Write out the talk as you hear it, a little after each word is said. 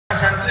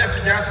Asante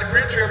Fijansi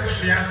Great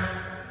Rebusia.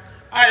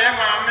 I am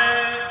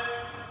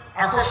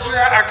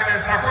Akosia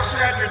Agnes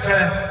Akosia Dute.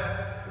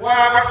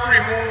 Wa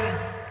Frimpong.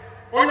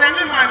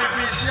 Onyame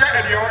manifestia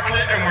e de otwe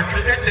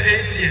emotwe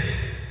 88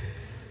 years.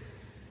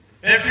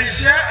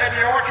 Efisha e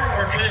de otwe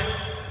motwe.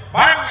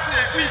 Bible say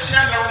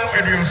efisha na wo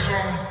eduoso.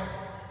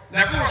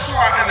 Na buso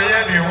a na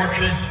ye de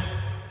otwe.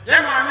 Ye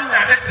maame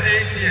nya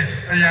 88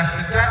 years. Ya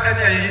sita e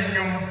de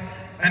yinyum.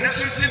 Ene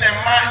so ti ne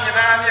ma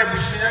nyina na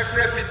abusuya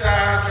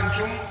frefita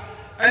tuntum.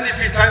 Ani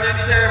fita ne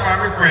di je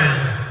maame kwai.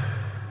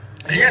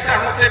 Yesa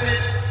hotebi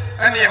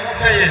ani e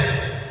hotaye.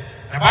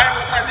 The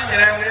Bible say di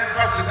nyina mu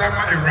emphasize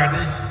ma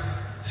Ewurade.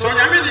 So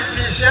nyame di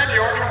fishia de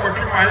otwe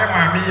motwe ma ya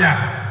maame ya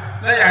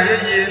na ya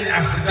ye ni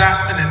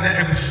asida ene na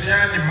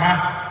ebusuya ni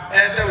ma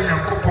e da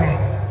onyankopon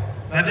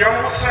na de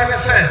omo sra ne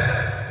se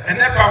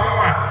ene pa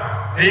ho a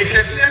e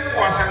kese ni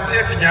wasante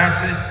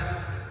afinyase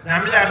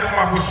nyame ya dum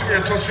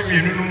abusuya to so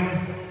mienu no mu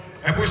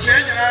ebusuya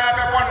nyina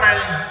be bonan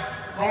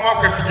no mo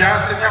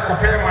akwafinyase ni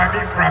akope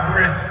maame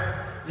krabre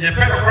ye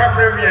pe no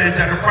krabre wi e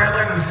ja no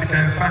kwanya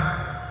musikansa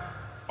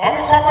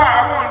omo ko ba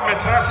amo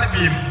metrase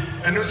bim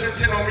eno so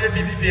nti no mo ye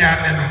bibi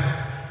ane no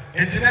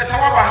enti ne se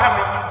waba ha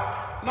no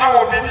na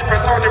wo bibi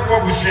pesa wo de bo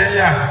busua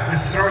ya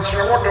isra o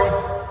kire wodo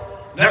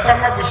na fa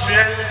ma busua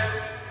yi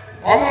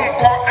omo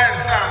nko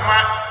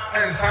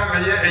ensa na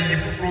ye ayi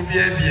fufuro bi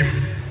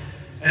abiem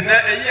ena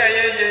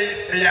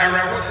ayi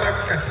arawosam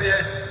kase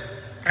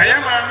kaya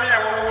maame ya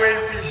wo we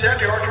fihia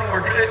de otwo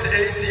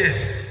 88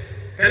 years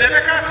kele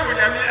be ka se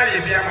onyame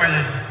aye bi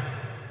amaye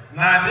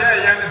na de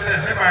ya ne se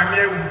me maame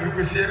ewu bi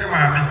kosie me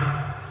maame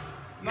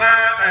na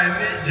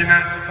ani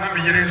gina na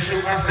me yere nso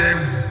asa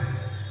ewu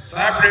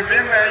sa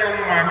prebe ma yo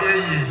maame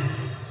ayi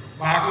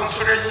ba ko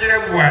nsore yire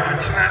bu a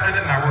ekina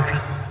ene na wotwe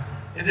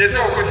ede se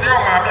okosie o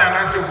maame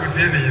ana se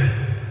okosie ne yire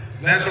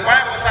na so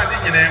Bible sa de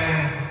nyina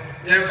mu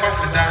ye mfa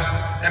sida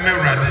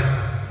emewrade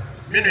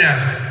minua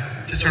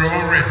chichiro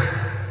wonre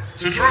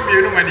sutro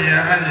mienu mani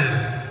ya aye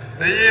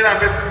na yira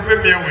be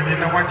mia woni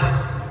na waje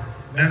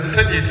na so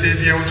se de tie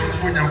bia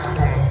otumfo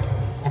nyankopon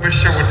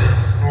obehye wode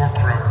na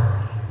wakora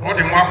no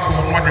de mo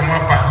akọ no de mo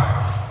aba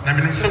na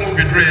minum se mo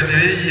bedro ye de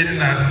ayi ni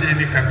na ase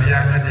ni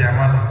kabia na de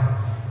ama no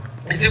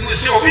enti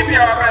musi obi bia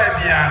wa ba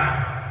bia no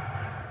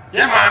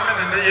ye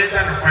maame na ye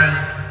ja no kwan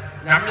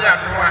nyame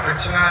adom a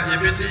ekina ye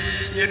bedi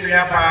ye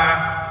nua ba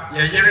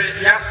ye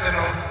yire yase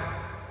no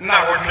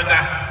na wotweda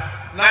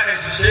na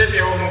ehihye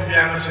bia wo mo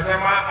bia no so be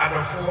ma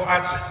adofo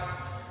ate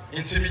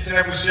enti bi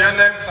tena busua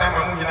na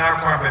sama mu nyina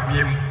akọ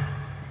ababiem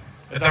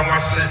eda mo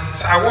ase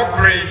sa wo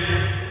brei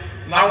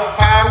na wo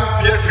pa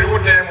wo bia firi wo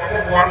dem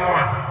wo bo ano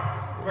a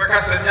wo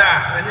ka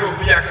sanya anya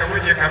obi aka wo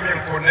die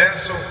kamenko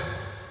nenso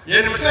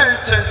ye nim se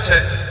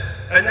ncheche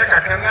anya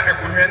kakra na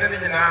ekonwa ne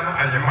nyina no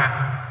ayema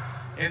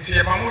enti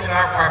ye mamu nyina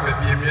akọ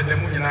ababiem ye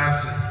dem nyina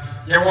ase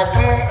ye wo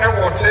pono e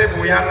wo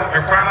table ya no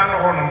ekwana no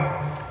ho no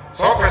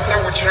so pese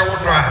wo kire wo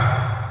do a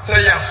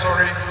se ya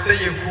sorry se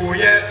ye ku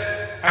ye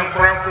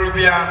ankurankuru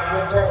bia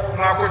wo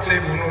na akọ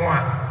table no a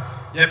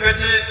ye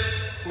beji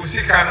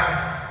usika no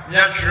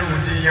ya twere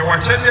wodi ye wa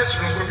chede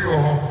sunko bi wo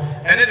ho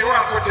ene de wa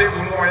akọ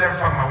table no ye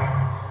mfa ma wo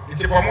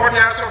enti bomodi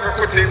aso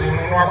akọ table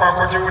no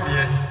akọ je wodi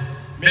ye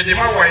me de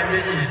ma wa enye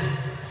yi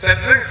se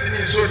drinks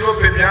ni so do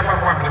pe bia ba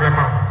kwa me be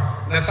ma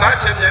na sa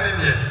chede ne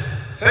de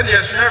se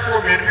de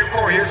suafo me bi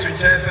ko Yesu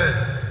nche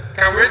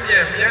ka we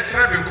de me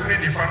entra be ku ni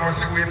difa no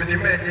se we me de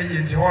ma enye yi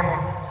enti ho no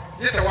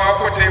ye se wa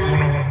akọ table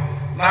no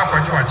na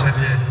akọ je wa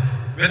chede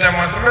be da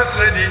mo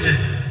semestre DJ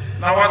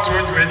na wa to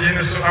dwedi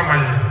ni so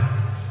amaye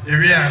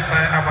ewi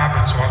asai aba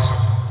beto so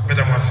be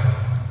da mo se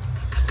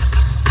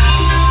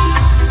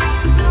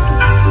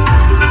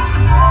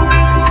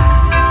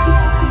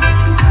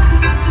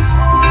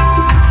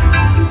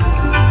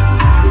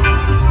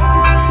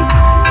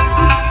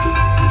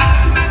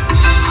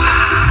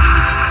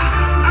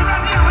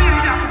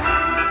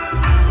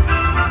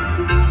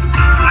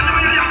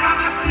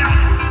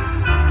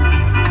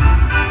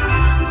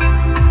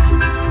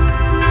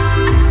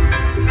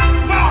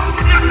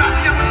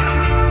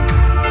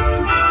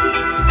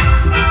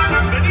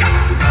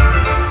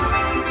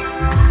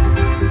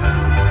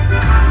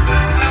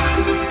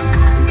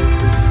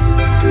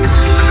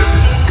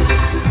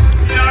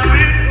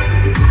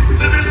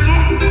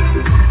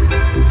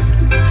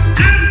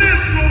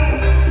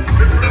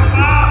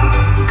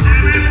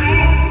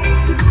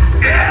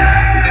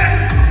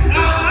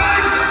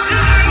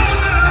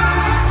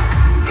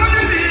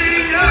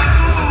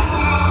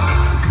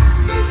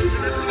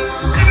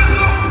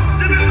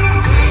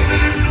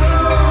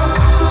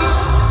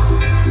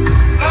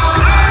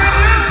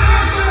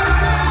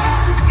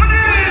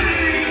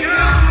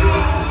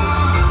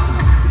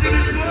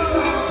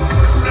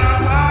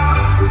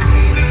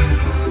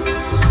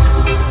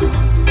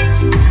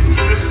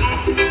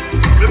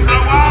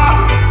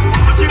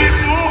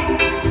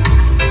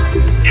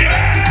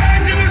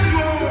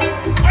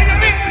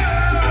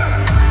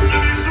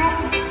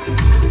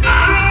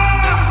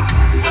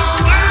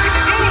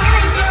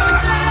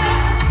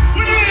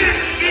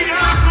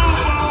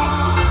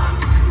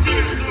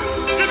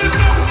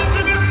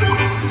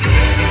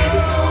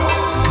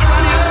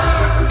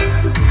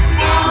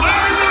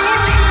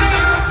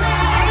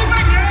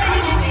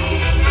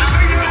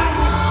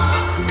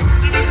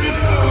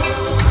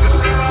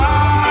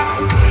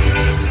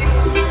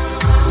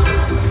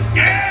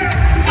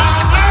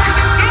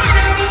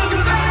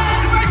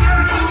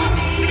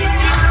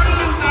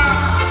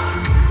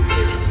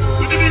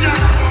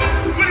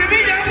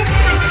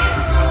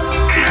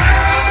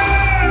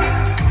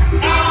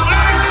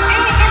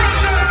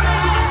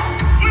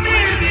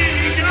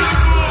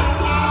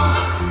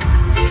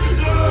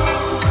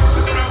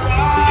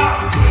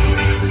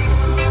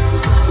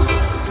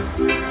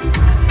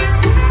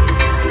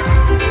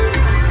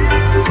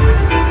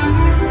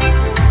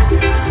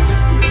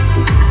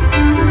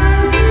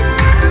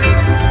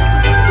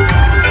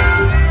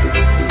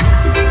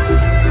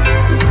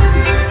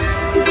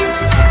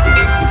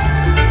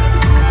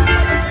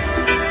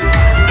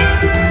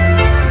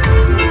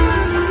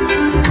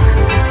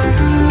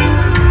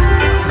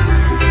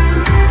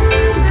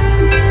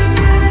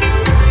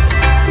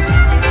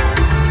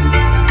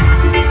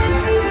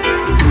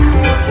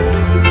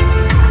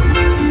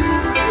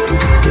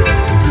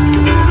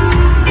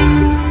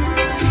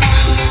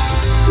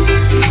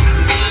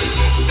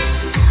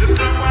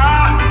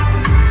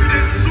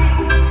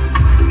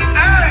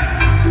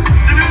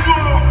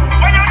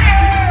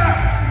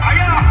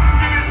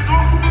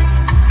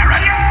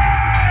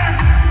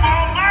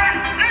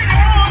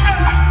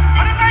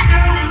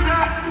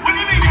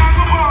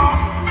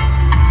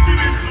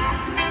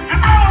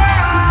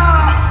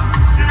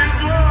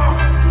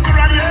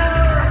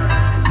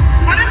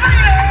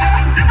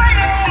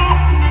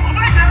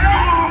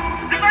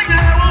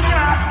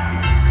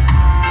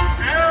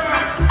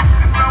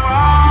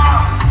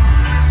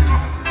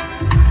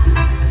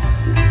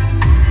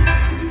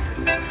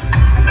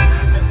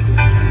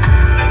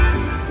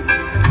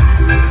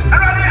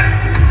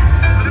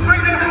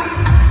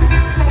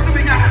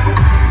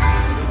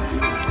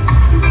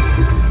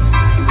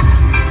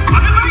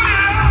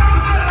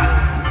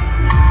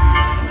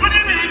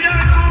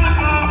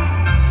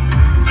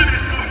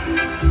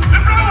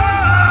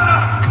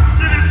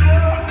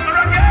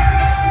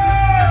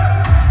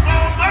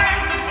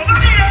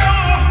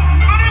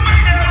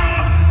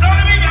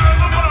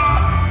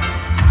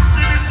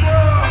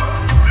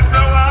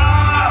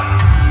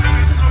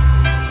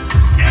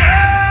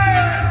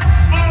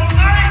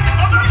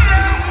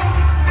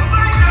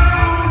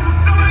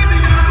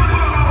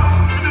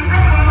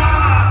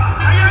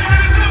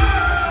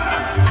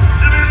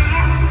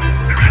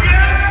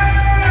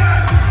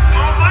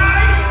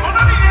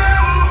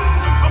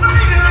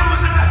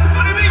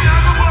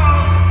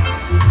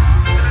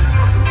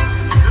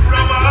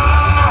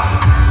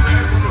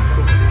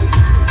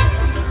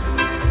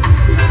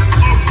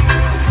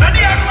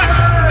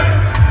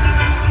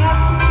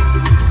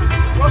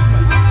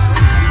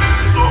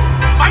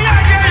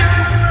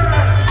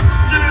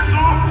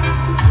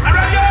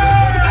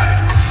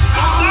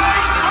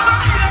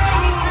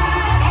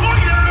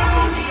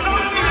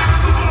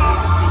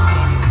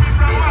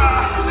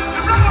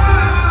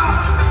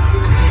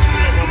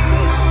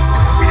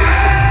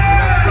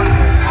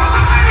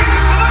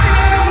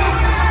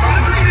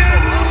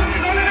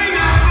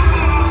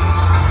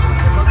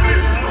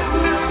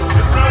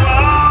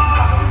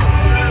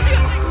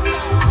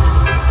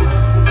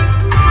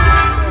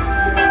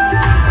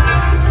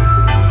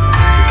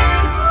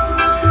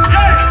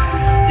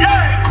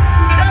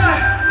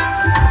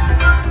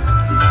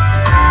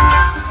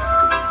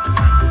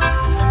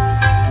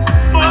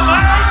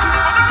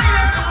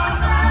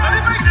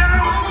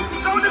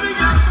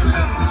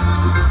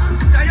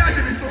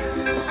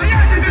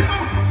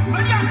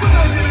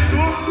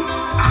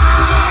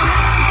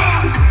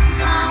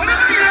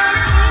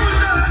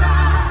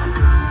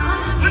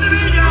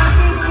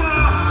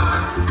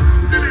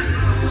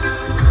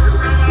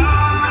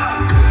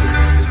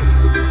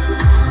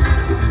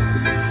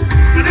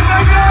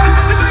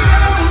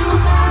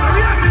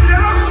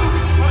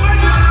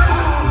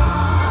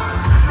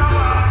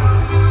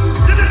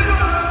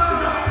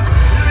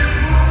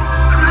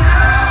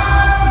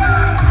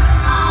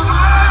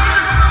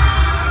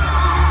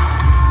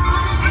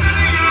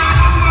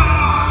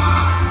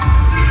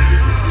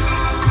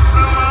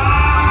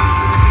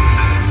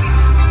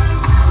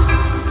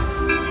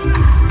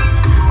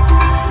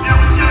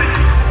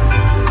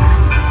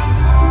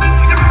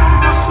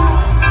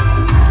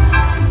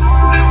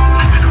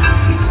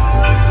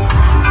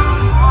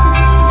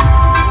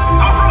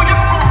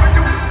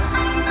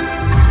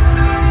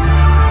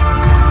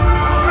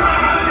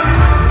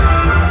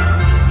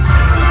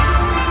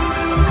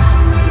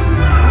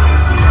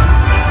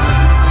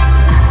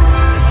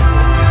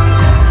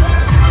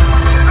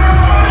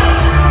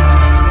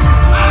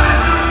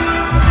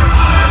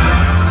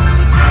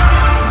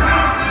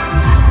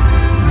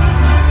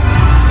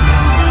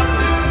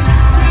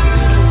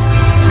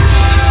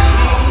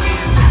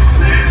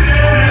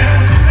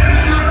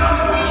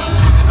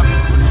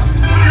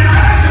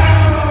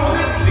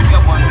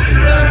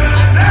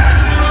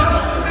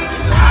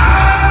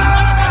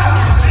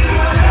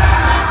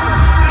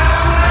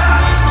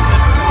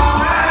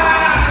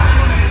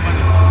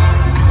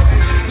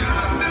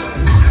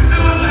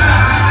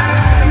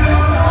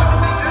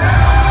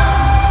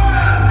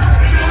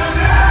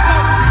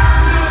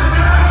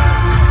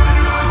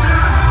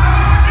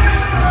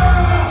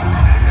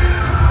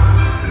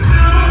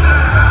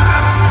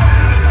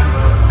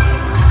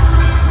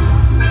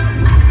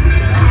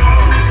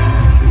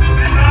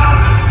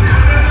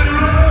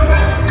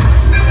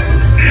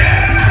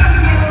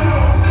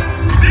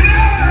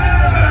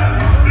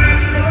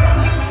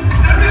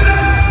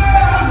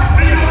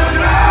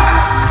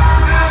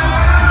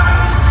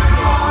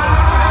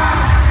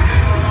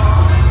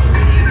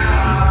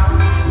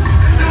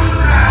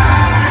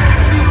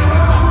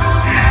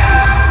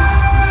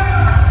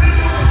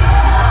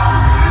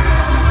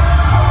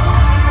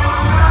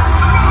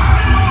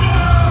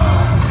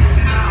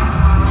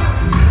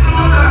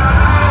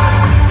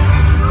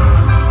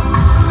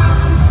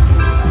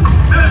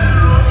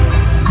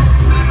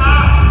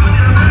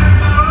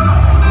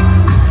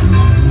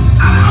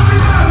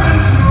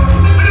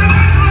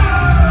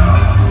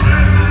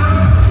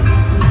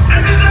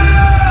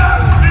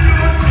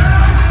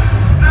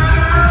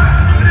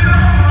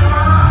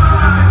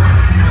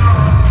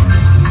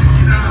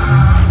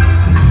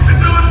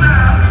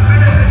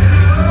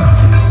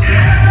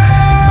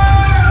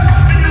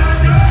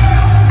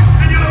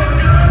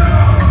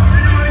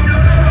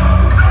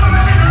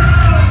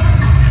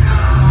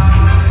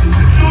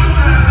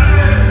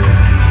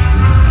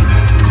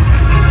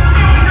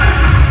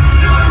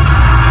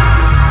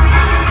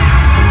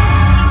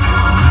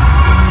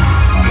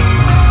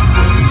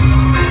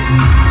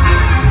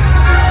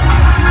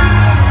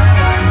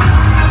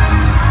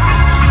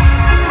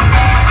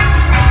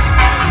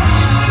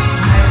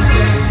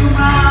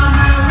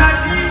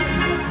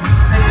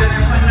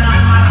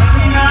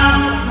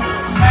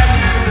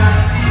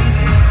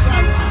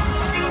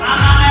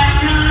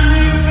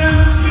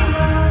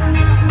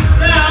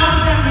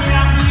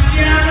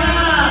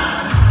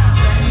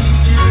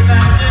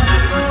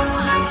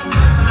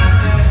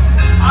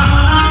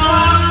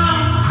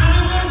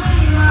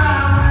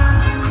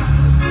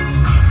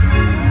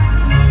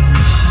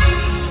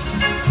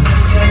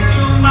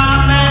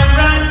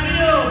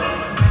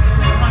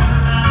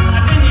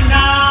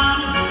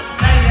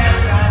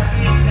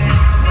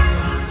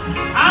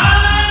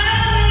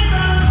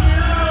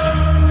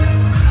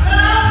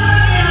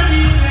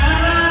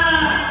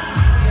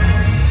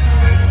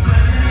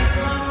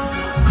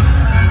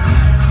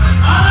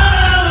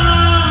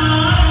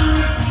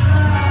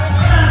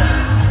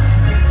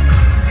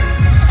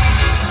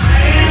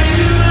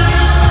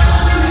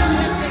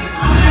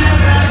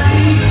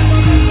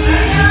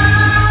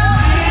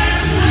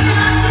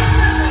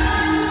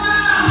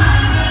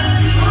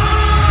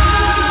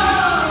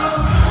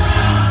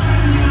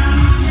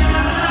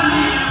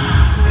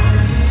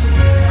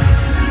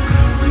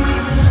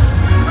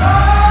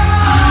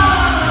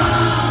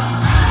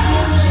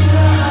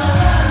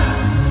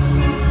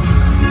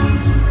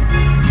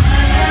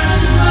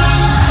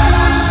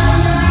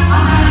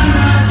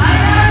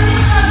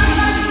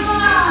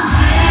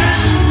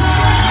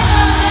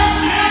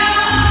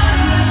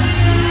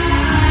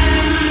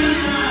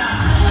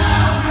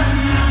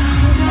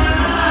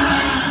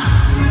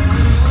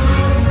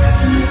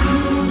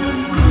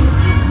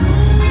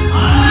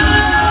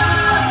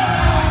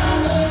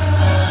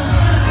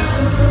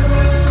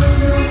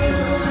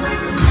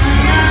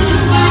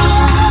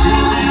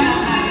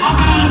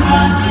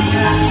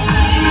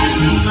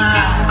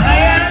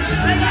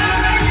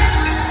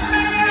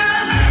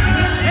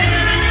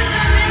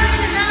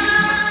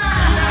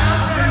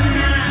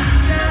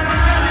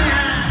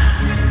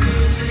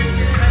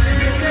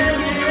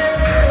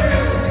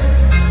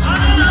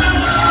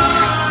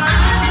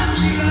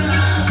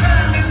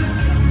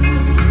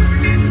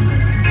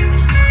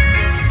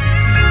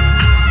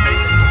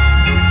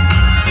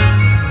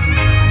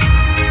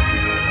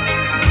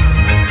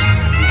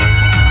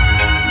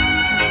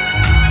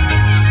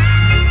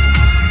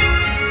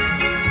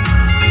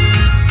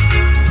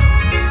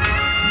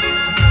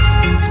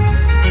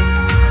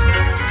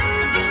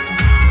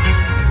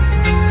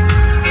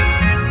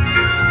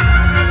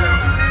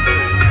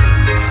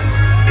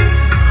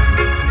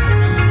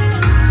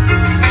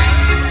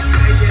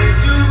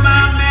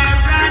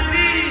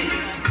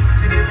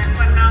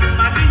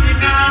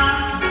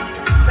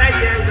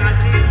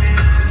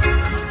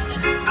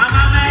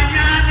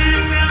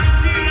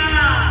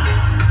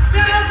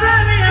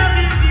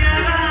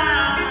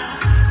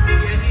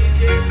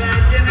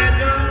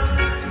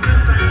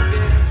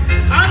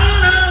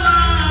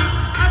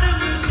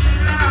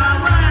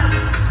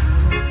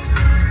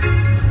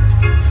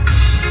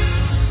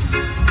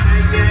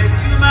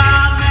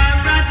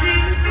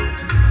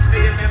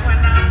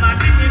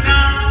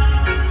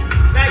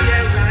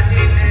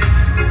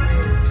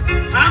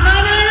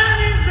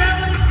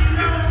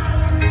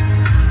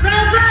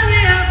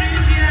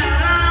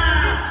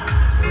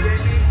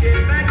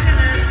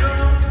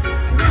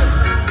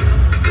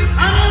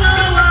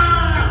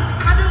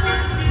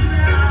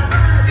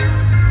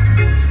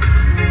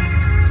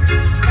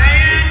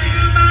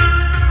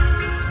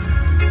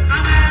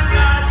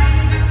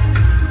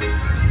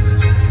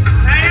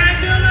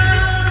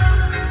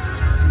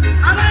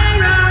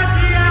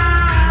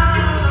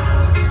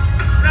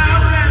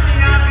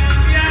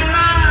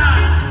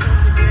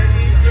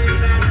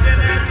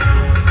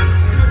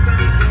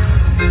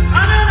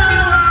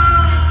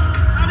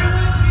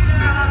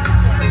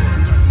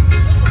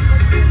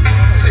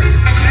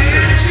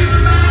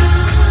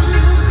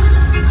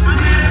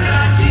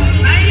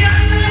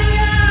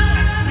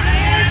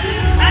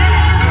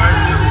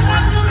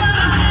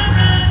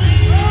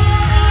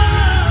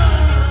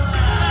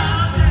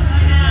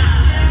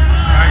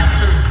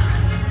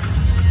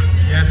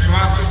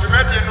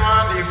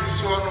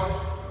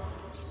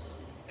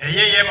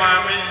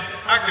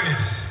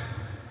Agnes.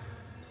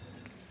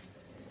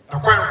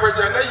 Akwan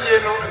kwaja na yie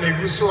no na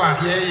eguso a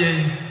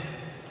ye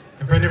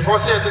penifo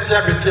se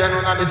tetia betia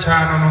no na de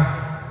cha no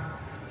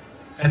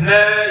ene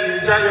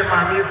yeja ye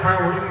maami kwa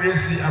wo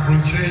English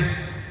abrochire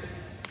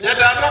ye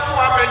da dofo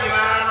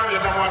abanyina no ye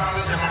da wase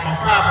ye mama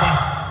kwa aba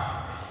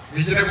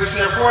yejire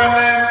busuafo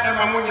ne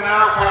mamu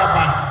nyina kwa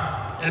aba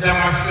ye da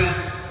wase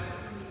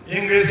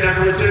English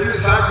abrochire ni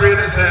sabre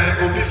ne se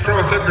obi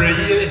fro se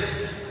breye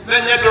na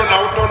nye do na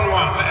wodo no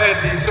a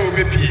edi se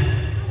obepie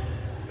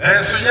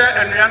so ye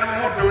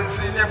anuanom ho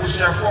donti ne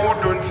busuafo ho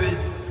donti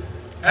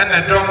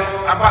ene dom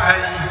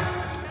abahayi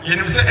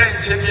yenim se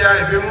enche bia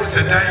ebehu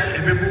sedan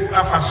ebebu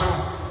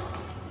afaso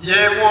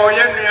ye wo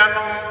ye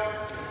nuanom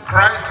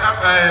Christ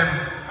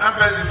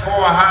embassy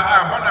for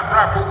ha hona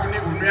bra poku ni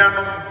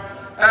unuanom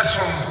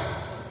esom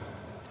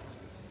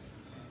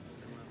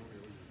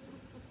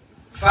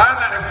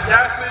sana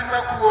efiase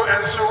makuo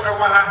enso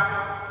ewa ha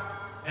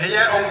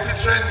eye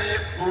omtitre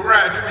ni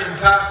owura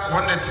aduminta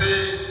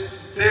wonete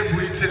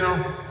tebu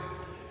itino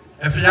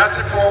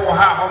efiase for wo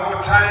ha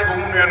omutai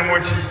omunuanom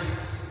ochi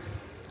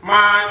ma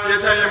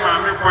yeja ye ma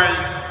me kwai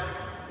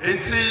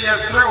enti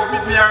yesre obi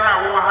biara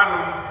wo ha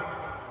no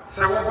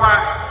se wo ba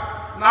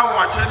na wo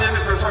achene ne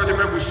person de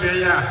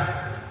mabusue ya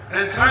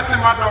entrance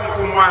madam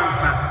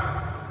kumwansa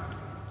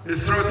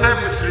isrote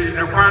busri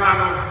ekwana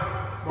no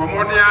wo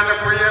mode ane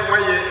koye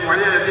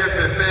waye de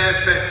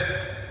fefefe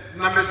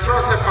na mesro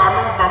se fa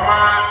no mama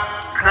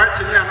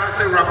krachi ni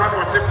anase uraba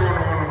no tepo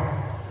no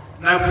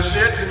na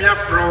busue timi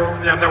afro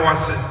ya da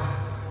wase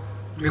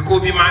me ko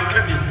bi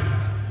manka bi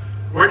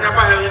wonya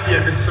ba ha yi de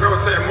mesro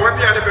se mo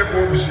bi ade be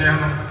bo busua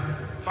no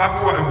fa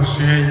bo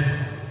abusua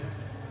yi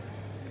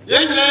ye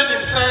nyina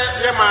nim se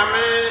ye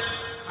maame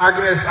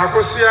Agnes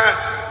akosua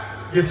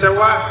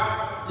yetewa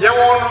ye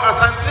wo no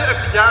asante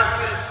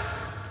afigase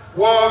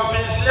wo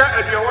mfinhia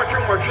aduawotwe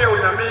ngotwe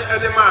onyame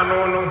ede ma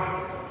no no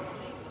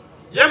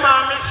ye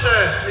maame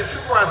hye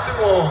esuku ase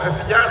wo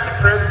afigase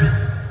presby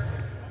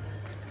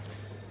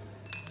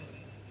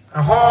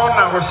aho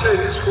na wo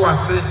hye esuku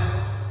ase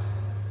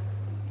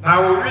na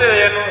wo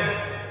wieye no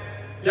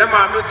ye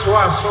maame to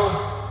aso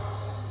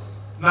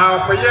na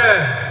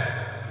okoye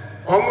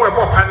omo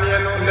ebo panie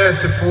no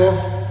nesefo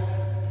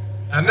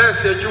na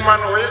nese adwuma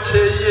no ye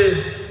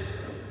cheye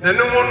na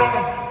numu no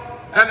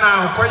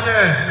na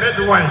okoye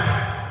midwife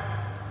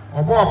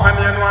obo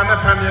panie no ana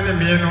panie ne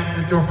me no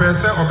nti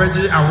opese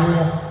obeji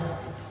awo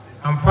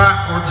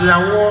ampa oji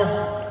awo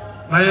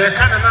na ye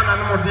kana na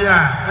no de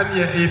a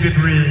ane e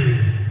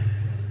bebre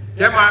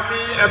ye maami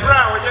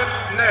ebra oye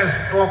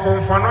nurse o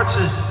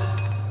konfonochi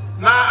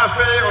na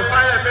afi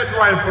osaye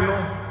midwife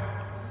no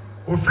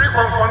o free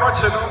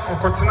konfonochi no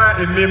okotena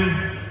emem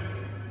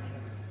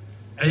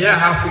eye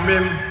hafu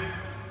mem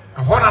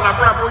ahona na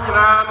bra bo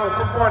nyina no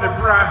okobọ ne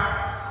bra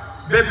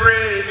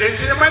bebre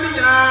entine mani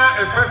nyina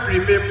efa free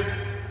mem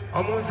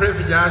omo free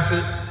fijase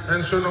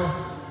enso no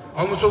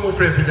omo so mo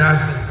free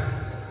fijase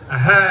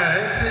aha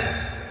enti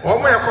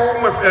omo yakọ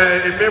omo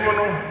emem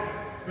no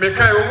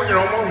mekai omo nyina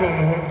omo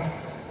homo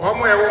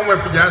omo ye omo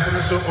fijase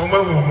no so omo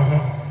homo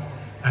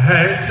aha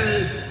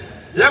enti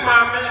ye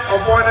maami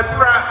obo ne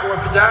bra wo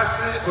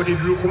fijase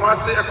odiduru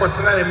kumase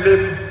ekotena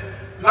emem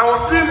na wo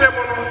free mem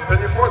no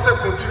penifo se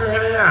kontinu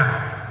hen a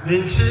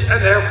ninchi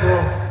ena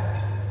ekro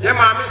ye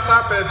maami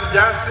sa ba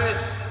fijase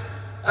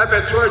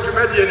abeto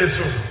adwumadie ne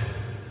so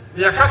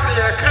ye kase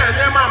ye kan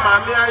ne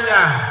maami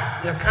aya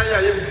ye kan ya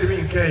ye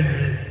ntimi nka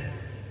anwie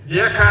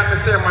ye kan ne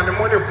se mane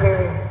mo ne ko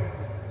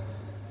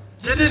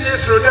jidi ne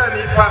sroda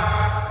nipa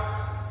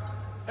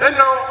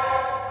eno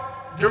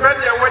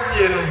dwumadie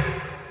wadie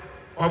no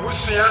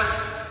obusua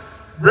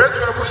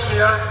bretu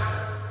obusua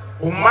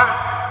umma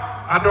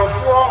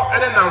adofo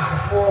ene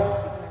namfofo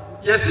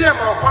yesi e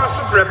ma kwa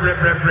so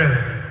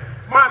brebre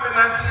maami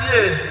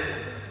nantiye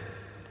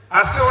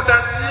ase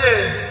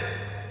odantiye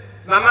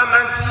nana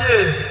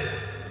nantiye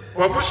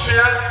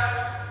wabusua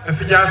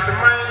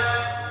afijaseman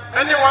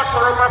ene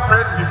wasoroma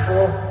press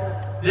before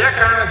ye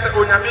kan se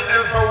onyame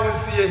emfa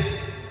wonsie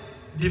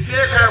di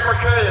fie kan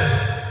kwotwe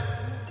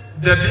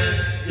dabi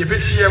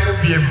yebehie mu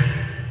biem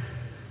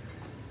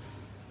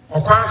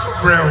okwan so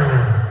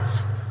brewo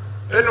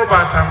eno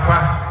batampa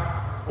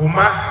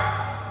uma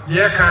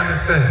ye kan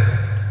se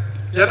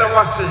ye da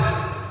wase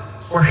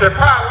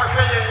ohwepa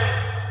wohweye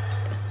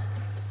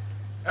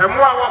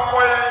emo a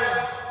wapoye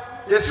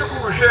yesuku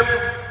hwem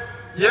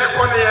ye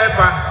kone ye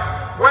ba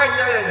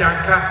wanya ye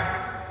nyanka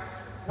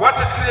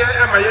watete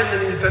ema ye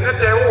nyini se ne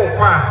de wo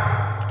kwa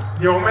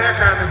ye o me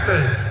kan se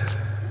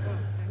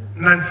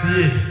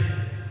nantie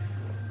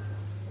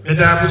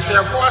eda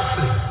busuafo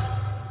ase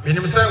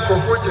menim se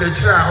nkofo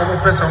girekira a omo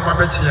pese omo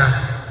abechia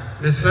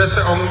le stress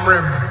omo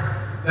mrem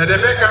na de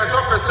me kan so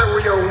pese wo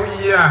ye ohu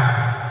yi a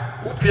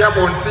upia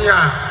bonten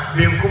a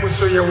benkum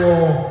so ye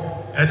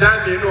wo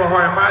edan me no ho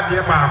e ma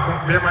de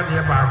baako be ma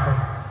de baako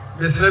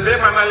mesre be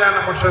ma na ya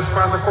na mo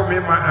trespass ko me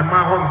ma e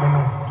ma ho no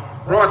no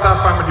rota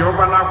family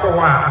oba na ko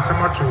wa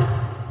asemato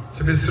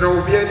se mesre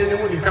obi ani ni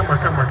mu ni kama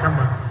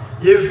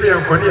ye free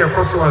ankoni e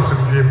koso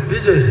asumdiem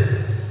DJ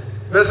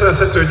mesre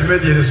se to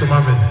dwumadi ni so ma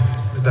me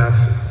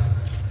That's it.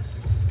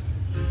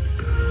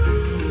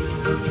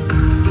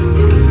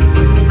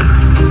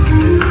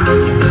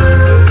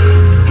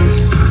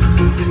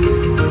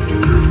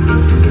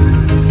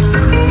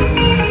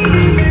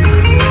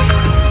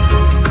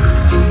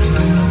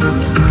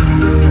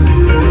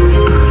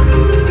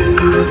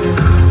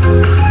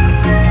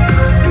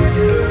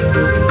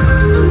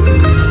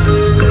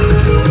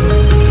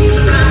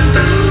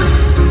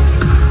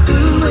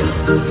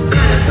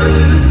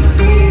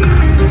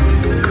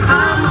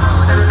 I'm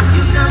more than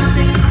you can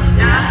think.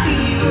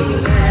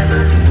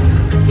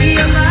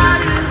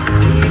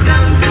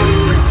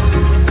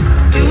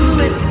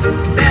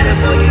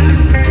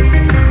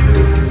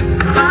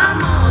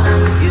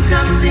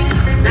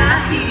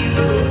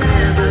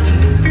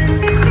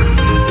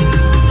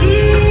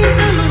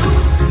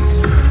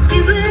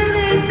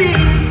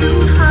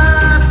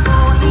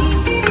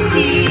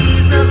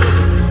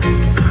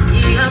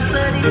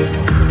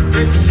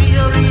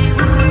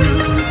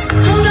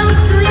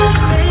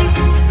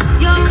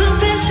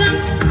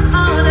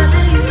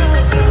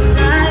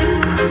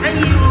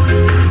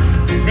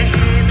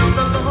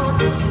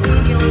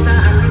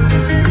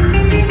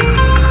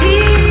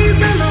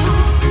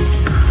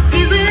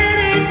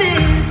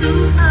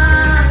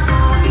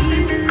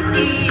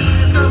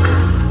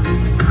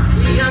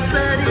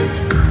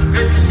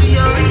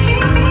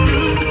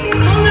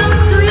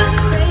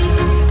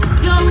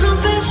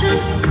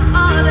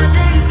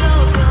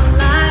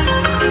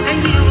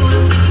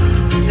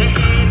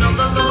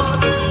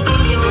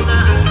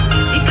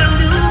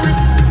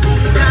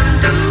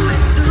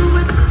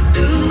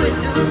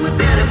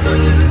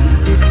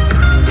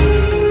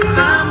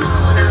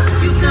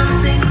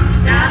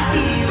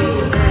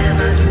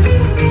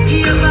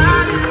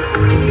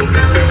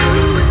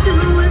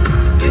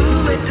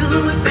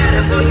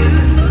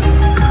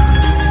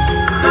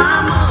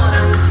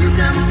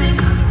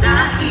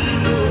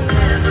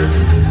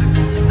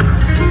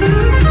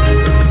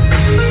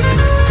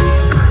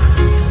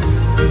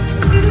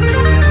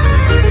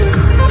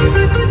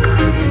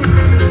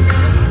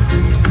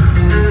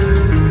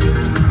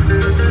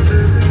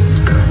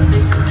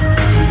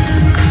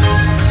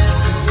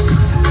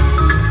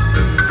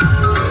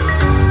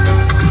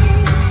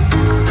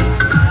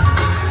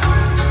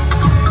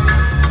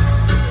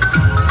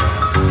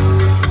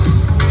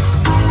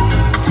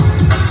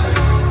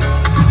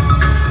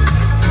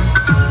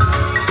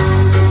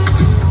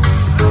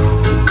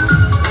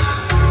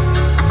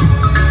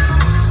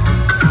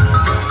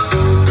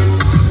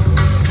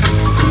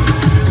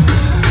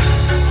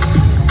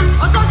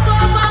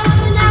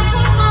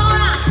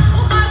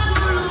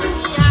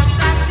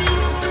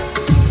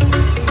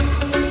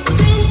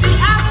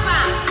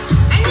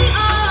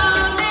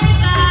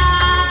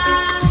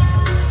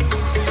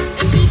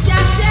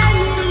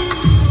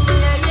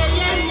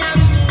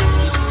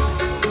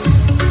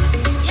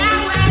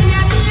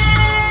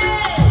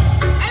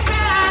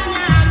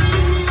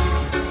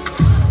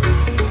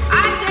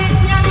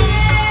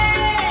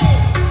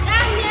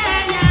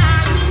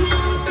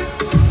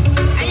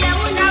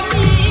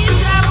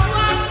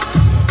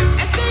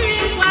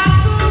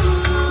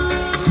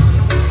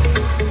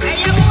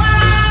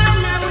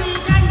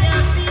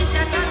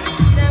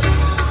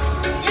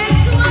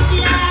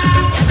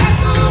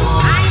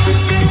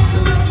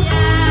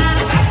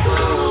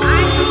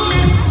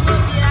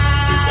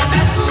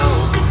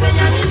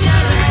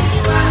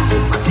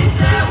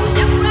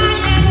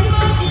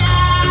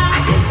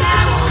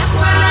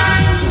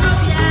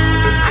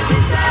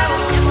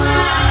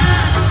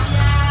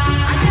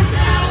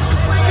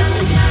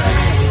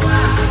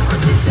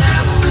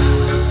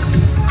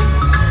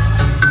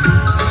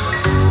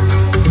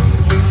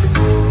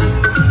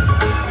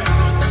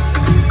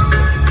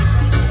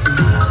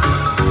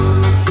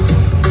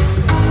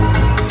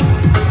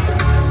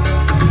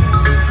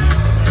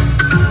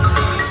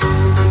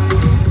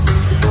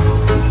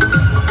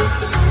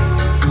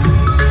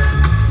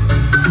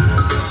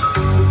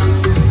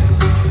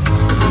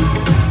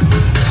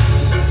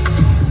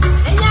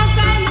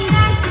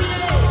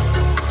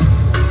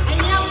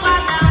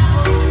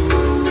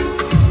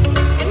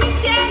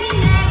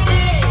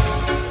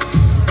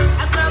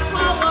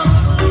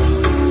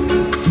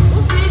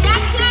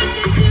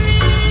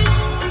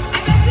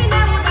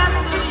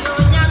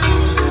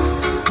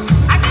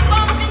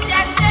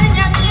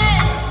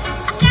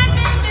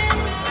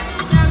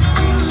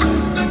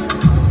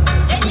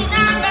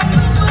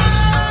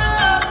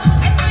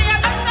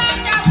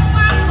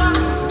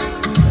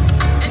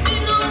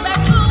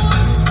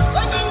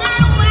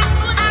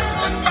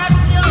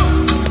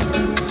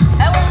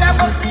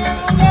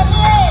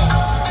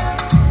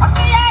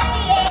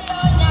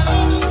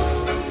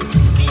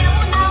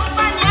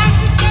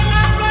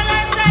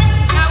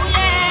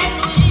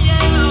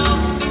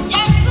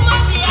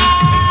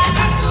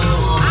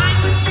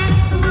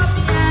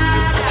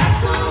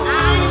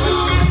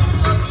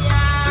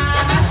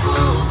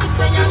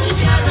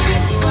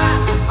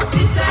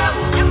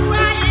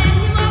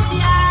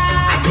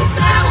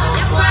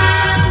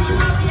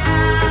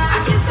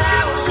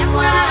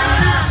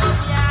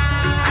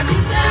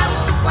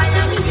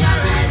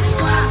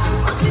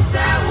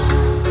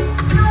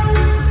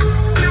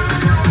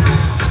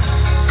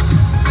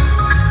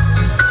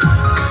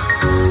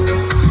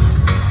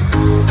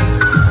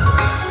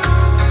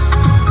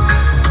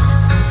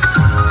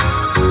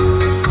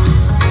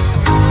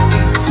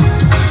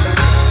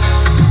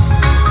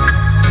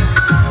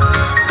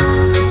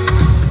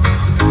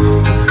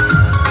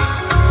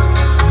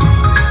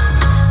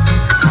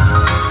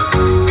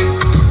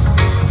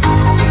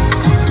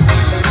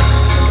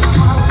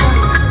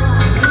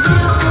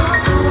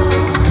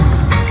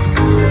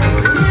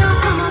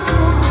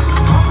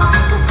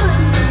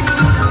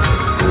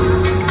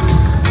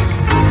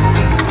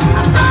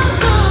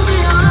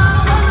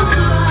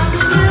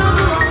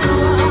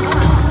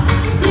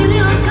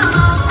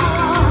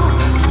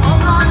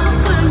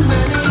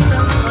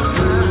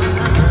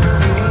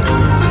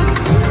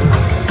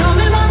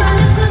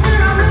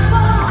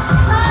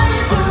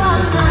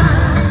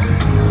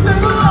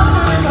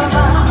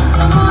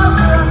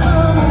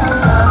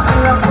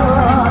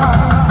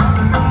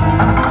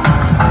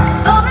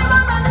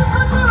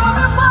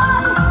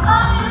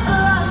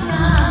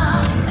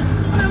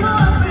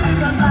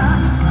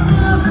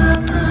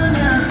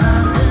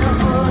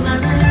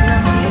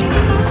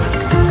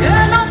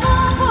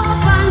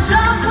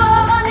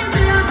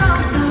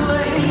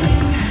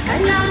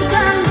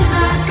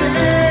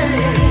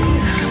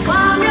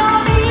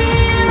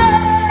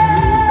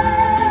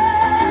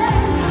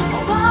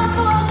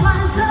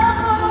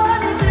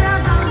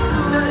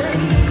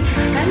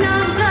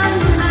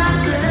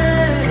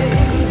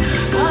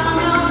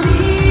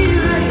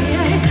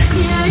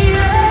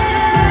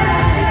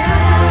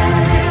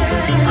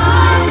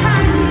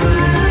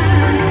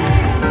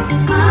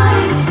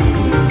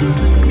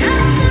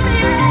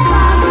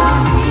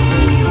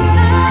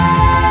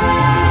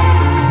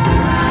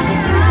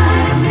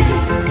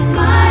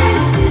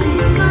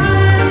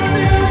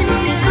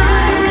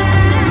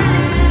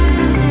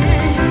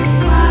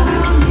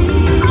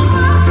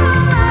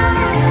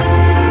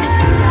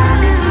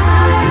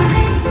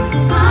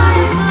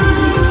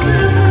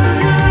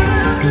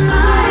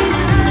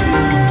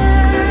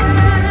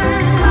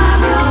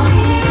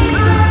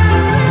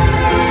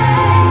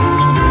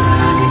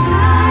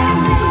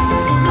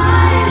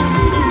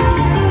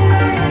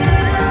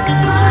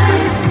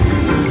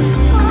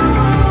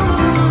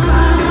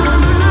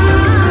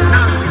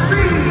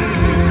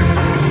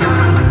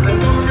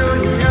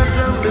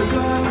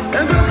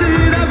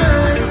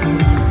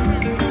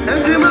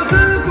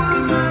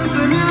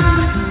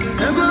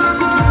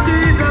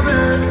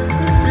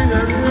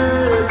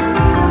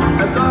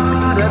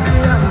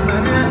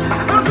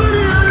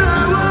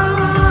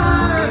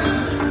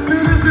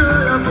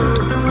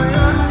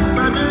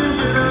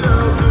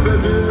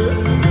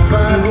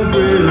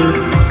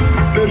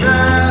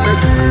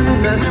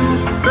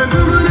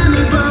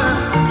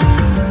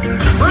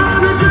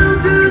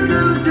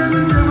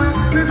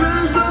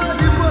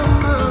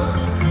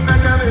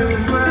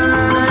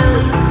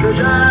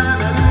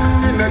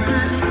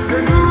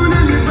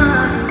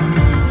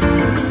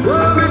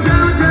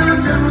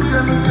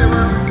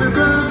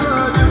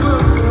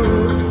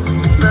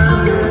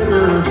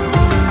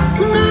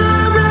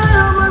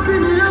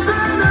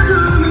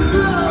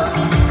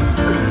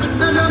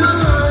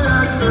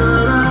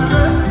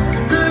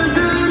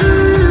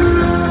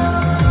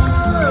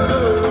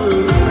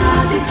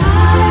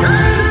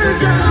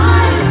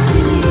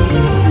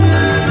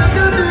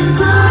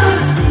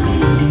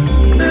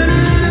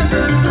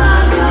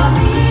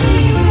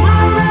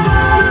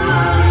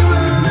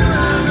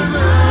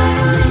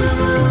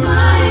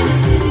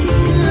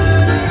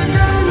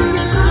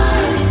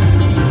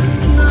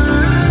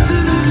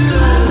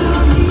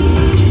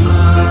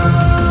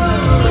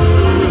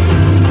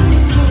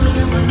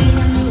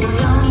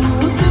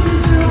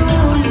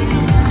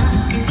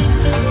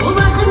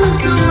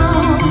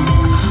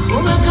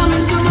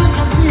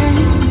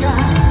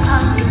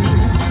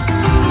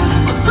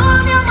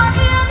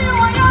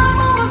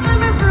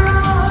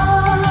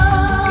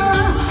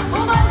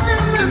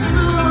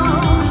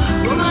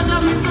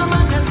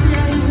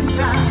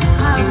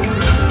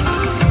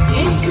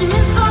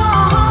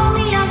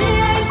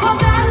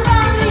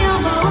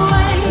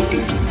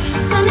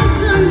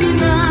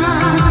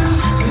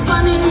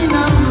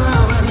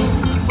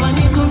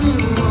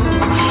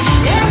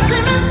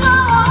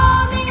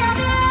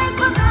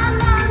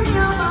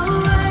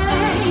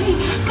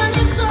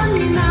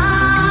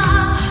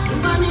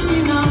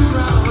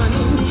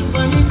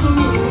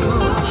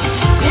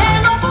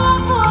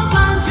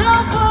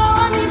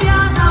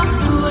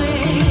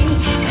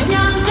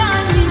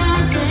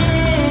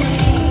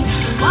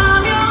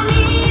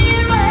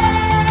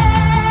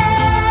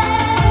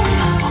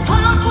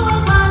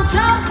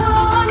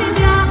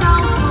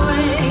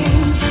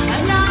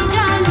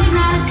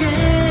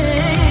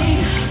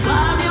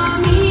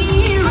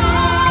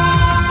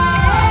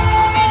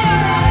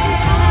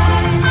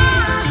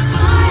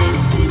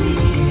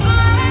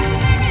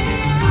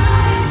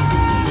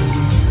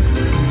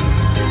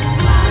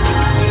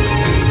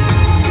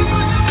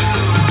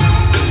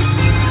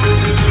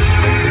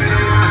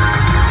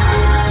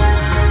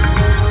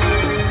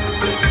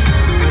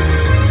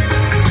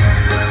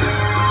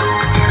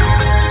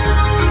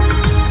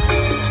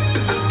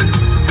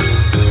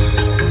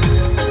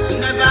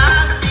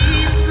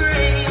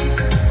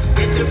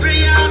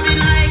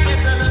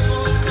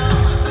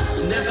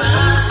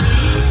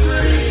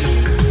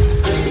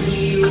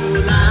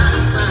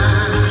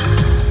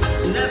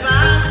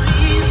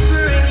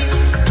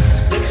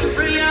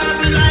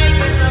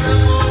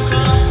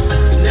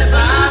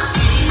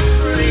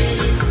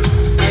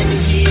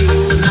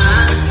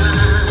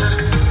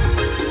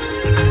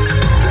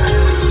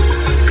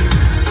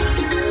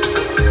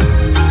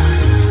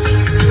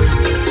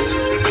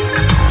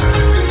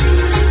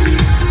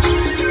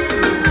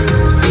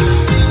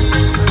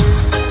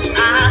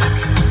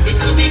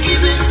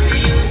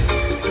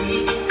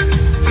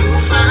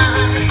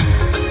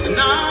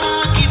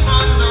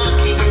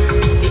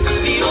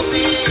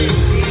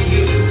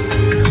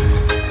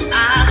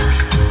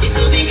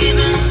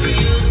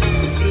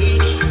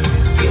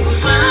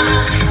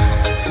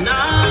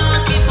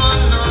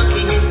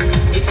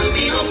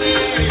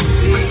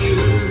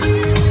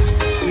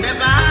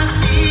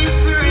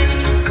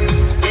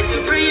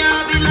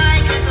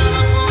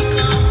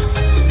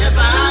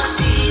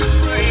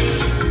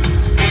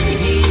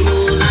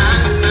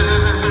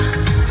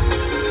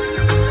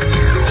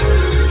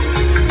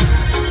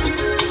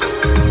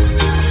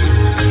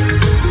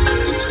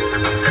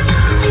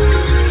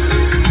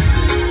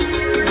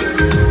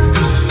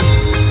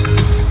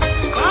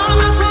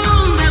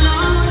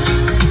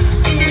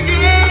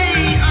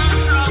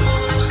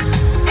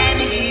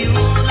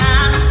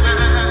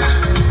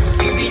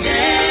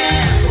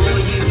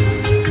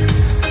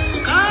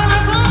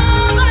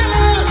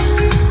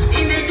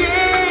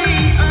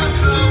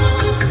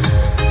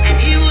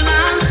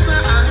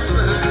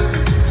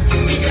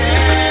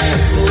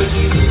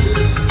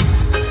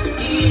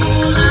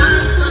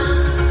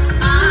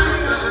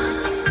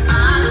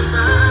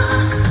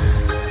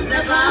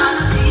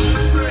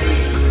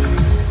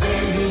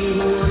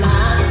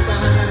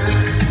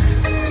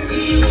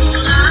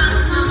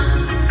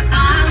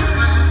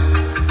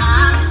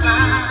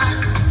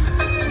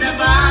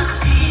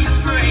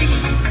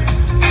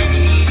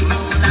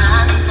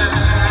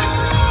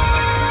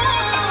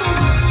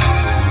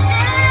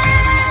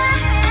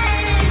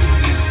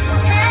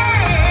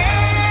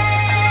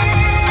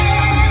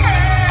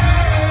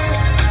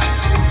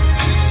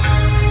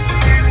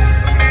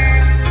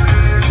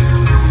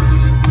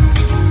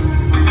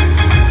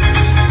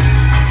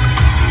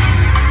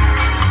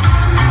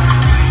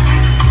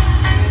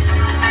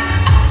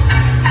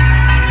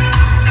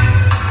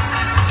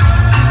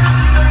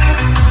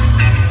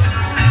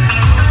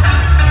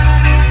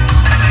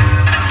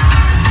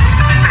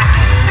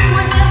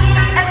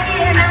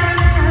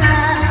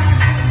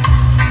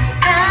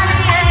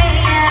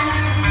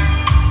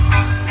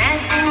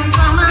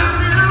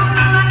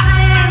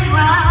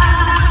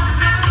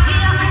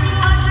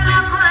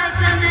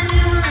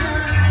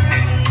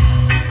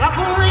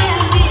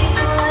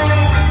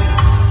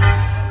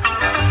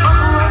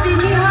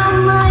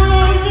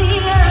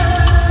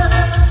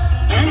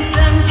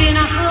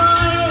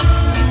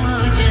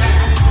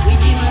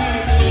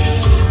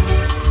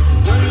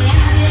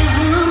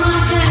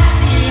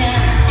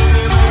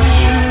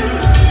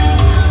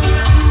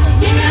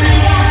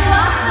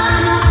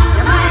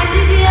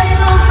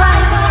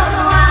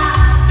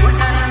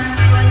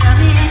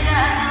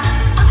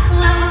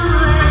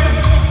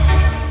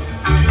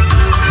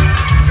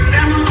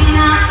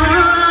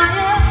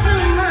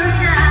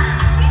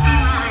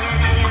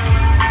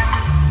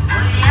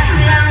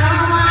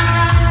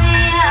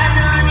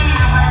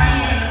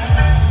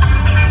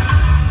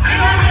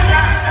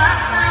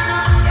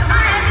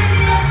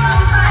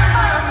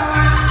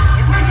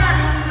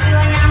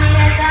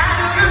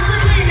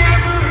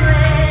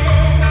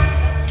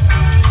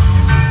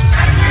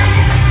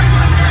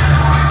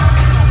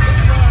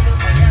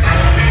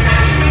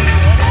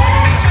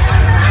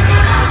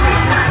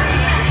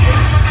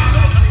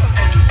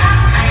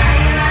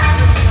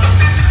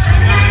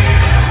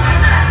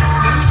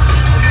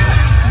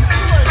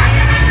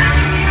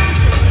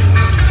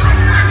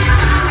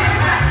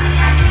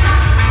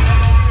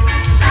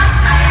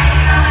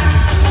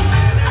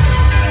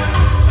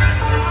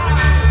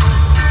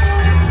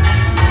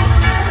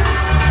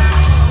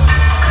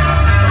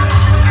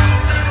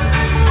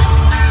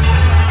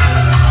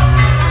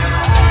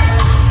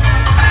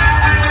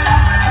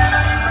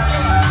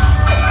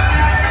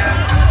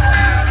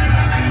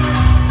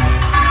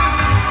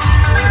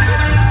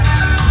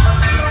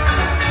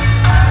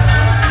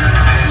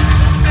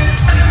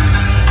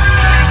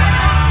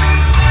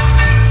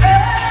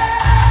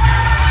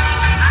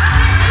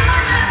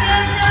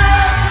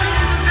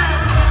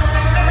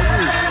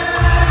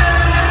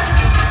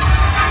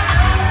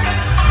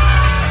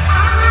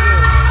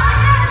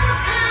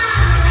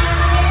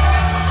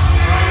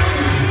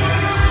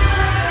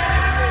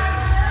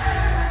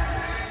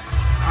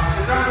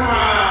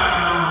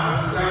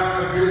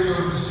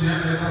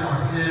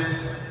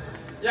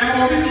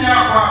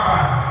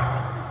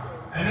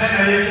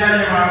 you can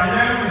have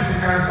a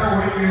Sikansa,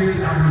 we use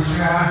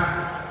Abuja.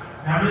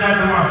 Namia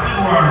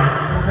February,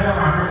 prepare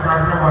my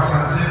program was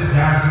until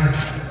Yassi.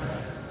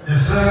 The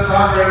sons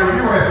are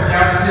ready with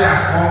Yassia,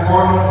 or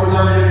Gono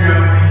Pujami.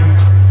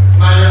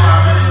 My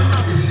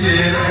is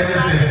here and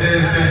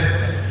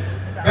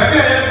maybe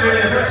I am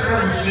very best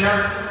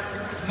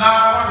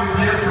now we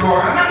be floor,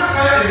 and I'm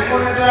saying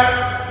one of that,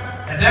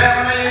 and that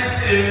may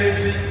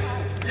say,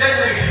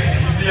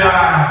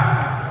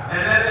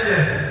 and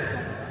then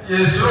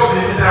you slow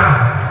me down.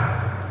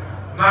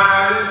 Now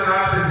I'm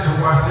not into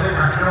what's a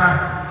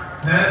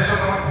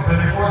National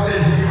 24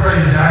 said he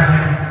prayed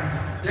him.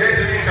 Yet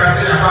to me,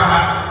 Cassia,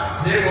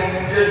 they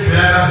won't get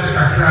Granada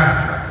Sacra.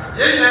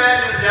 Yet,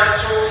 the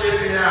actual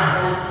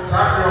Yenia,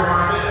 Sabio,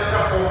 Mammy, and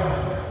the phone.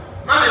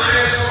 Money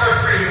is so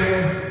free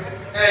moon.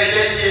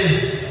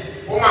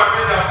 Eh, oh, my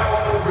made a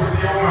phone with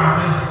your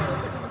mammy.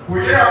 We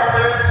are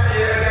always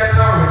here at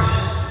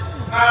that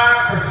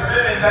now, was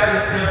spending that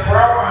in the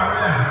crowd,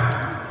 man.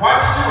 Why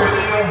did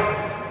you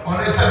know? On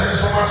the 7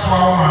 so much for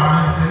our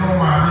mammy, you know,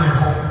 mammy.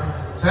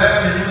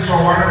 7 minutes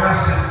or 1 hour.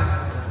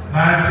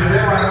 90 days,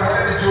 I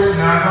wanted to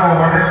know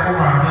what is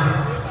over me.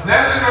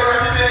 Let's go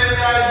every day.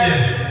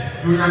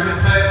 You have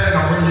been taken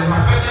away in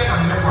my opinion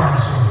and the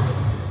council.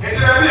 It's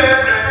a very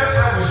best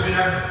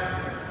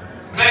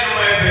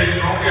never be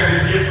on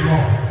the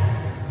floor.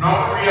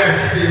 No, we are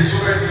getting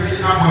so much to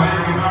be our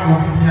money.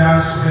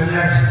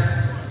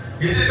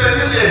 It is a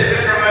DJ,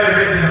 they are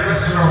ready and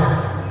best row.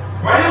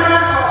 Why you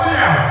ask for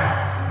fear?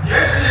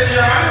 Yes, you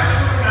are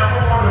to have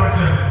a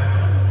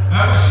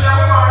I was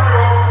showing my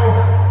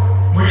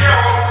own. We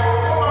are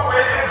all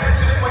away and the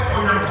same with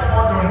your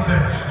don't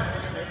say.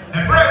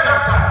 And break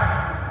after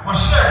or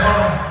share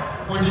one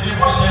when you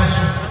wash your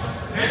soup.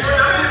 And you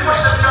really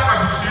wash a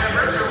time of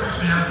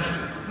Lucia.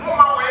 No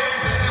more way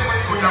in the same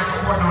way with your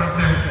don't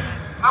tell.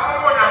 Now,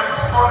 when you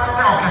put on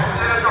the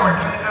say or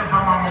didn't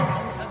have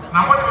a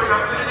now, what do you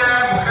have to hear?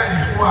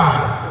 Okay, you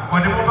are or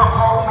the mobile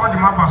call or the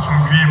mappers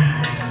from dream.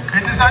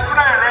 It is a good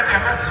ready, a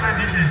best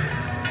ready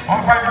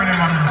on 5 minutes.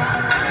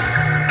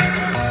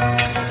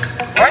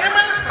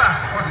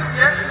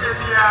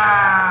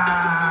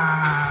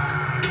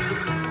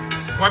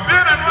 What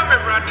better than one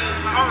brother?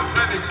 I was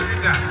ready to read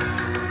that.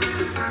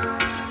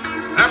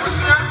 I was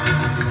here.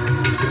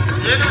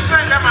 You know, say,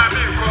 I'm a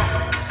miracle.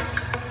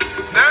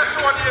 That's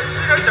what the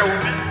achievement will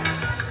be.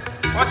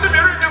 Was a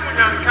very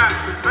young cat,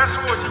 that's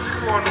what you do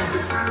for no.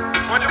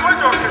 What the one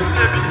you can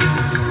see me,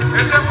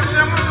 and there was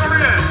a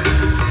Mussoria.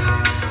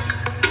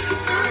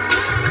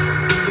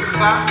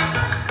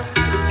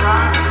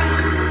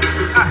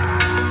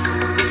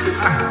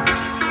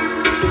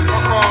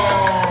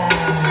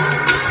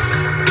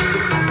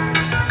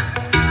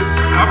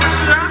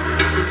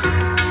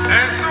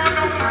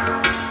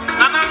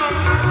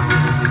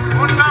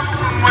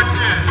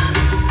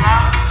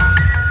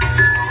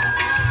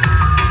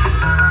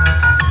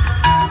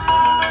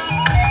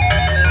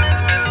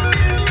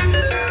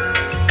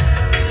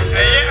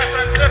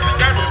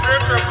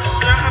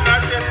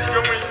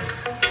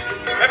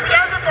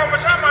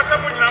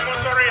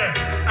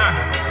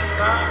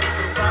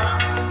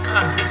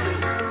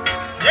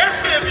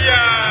 Yes,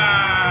 yeah.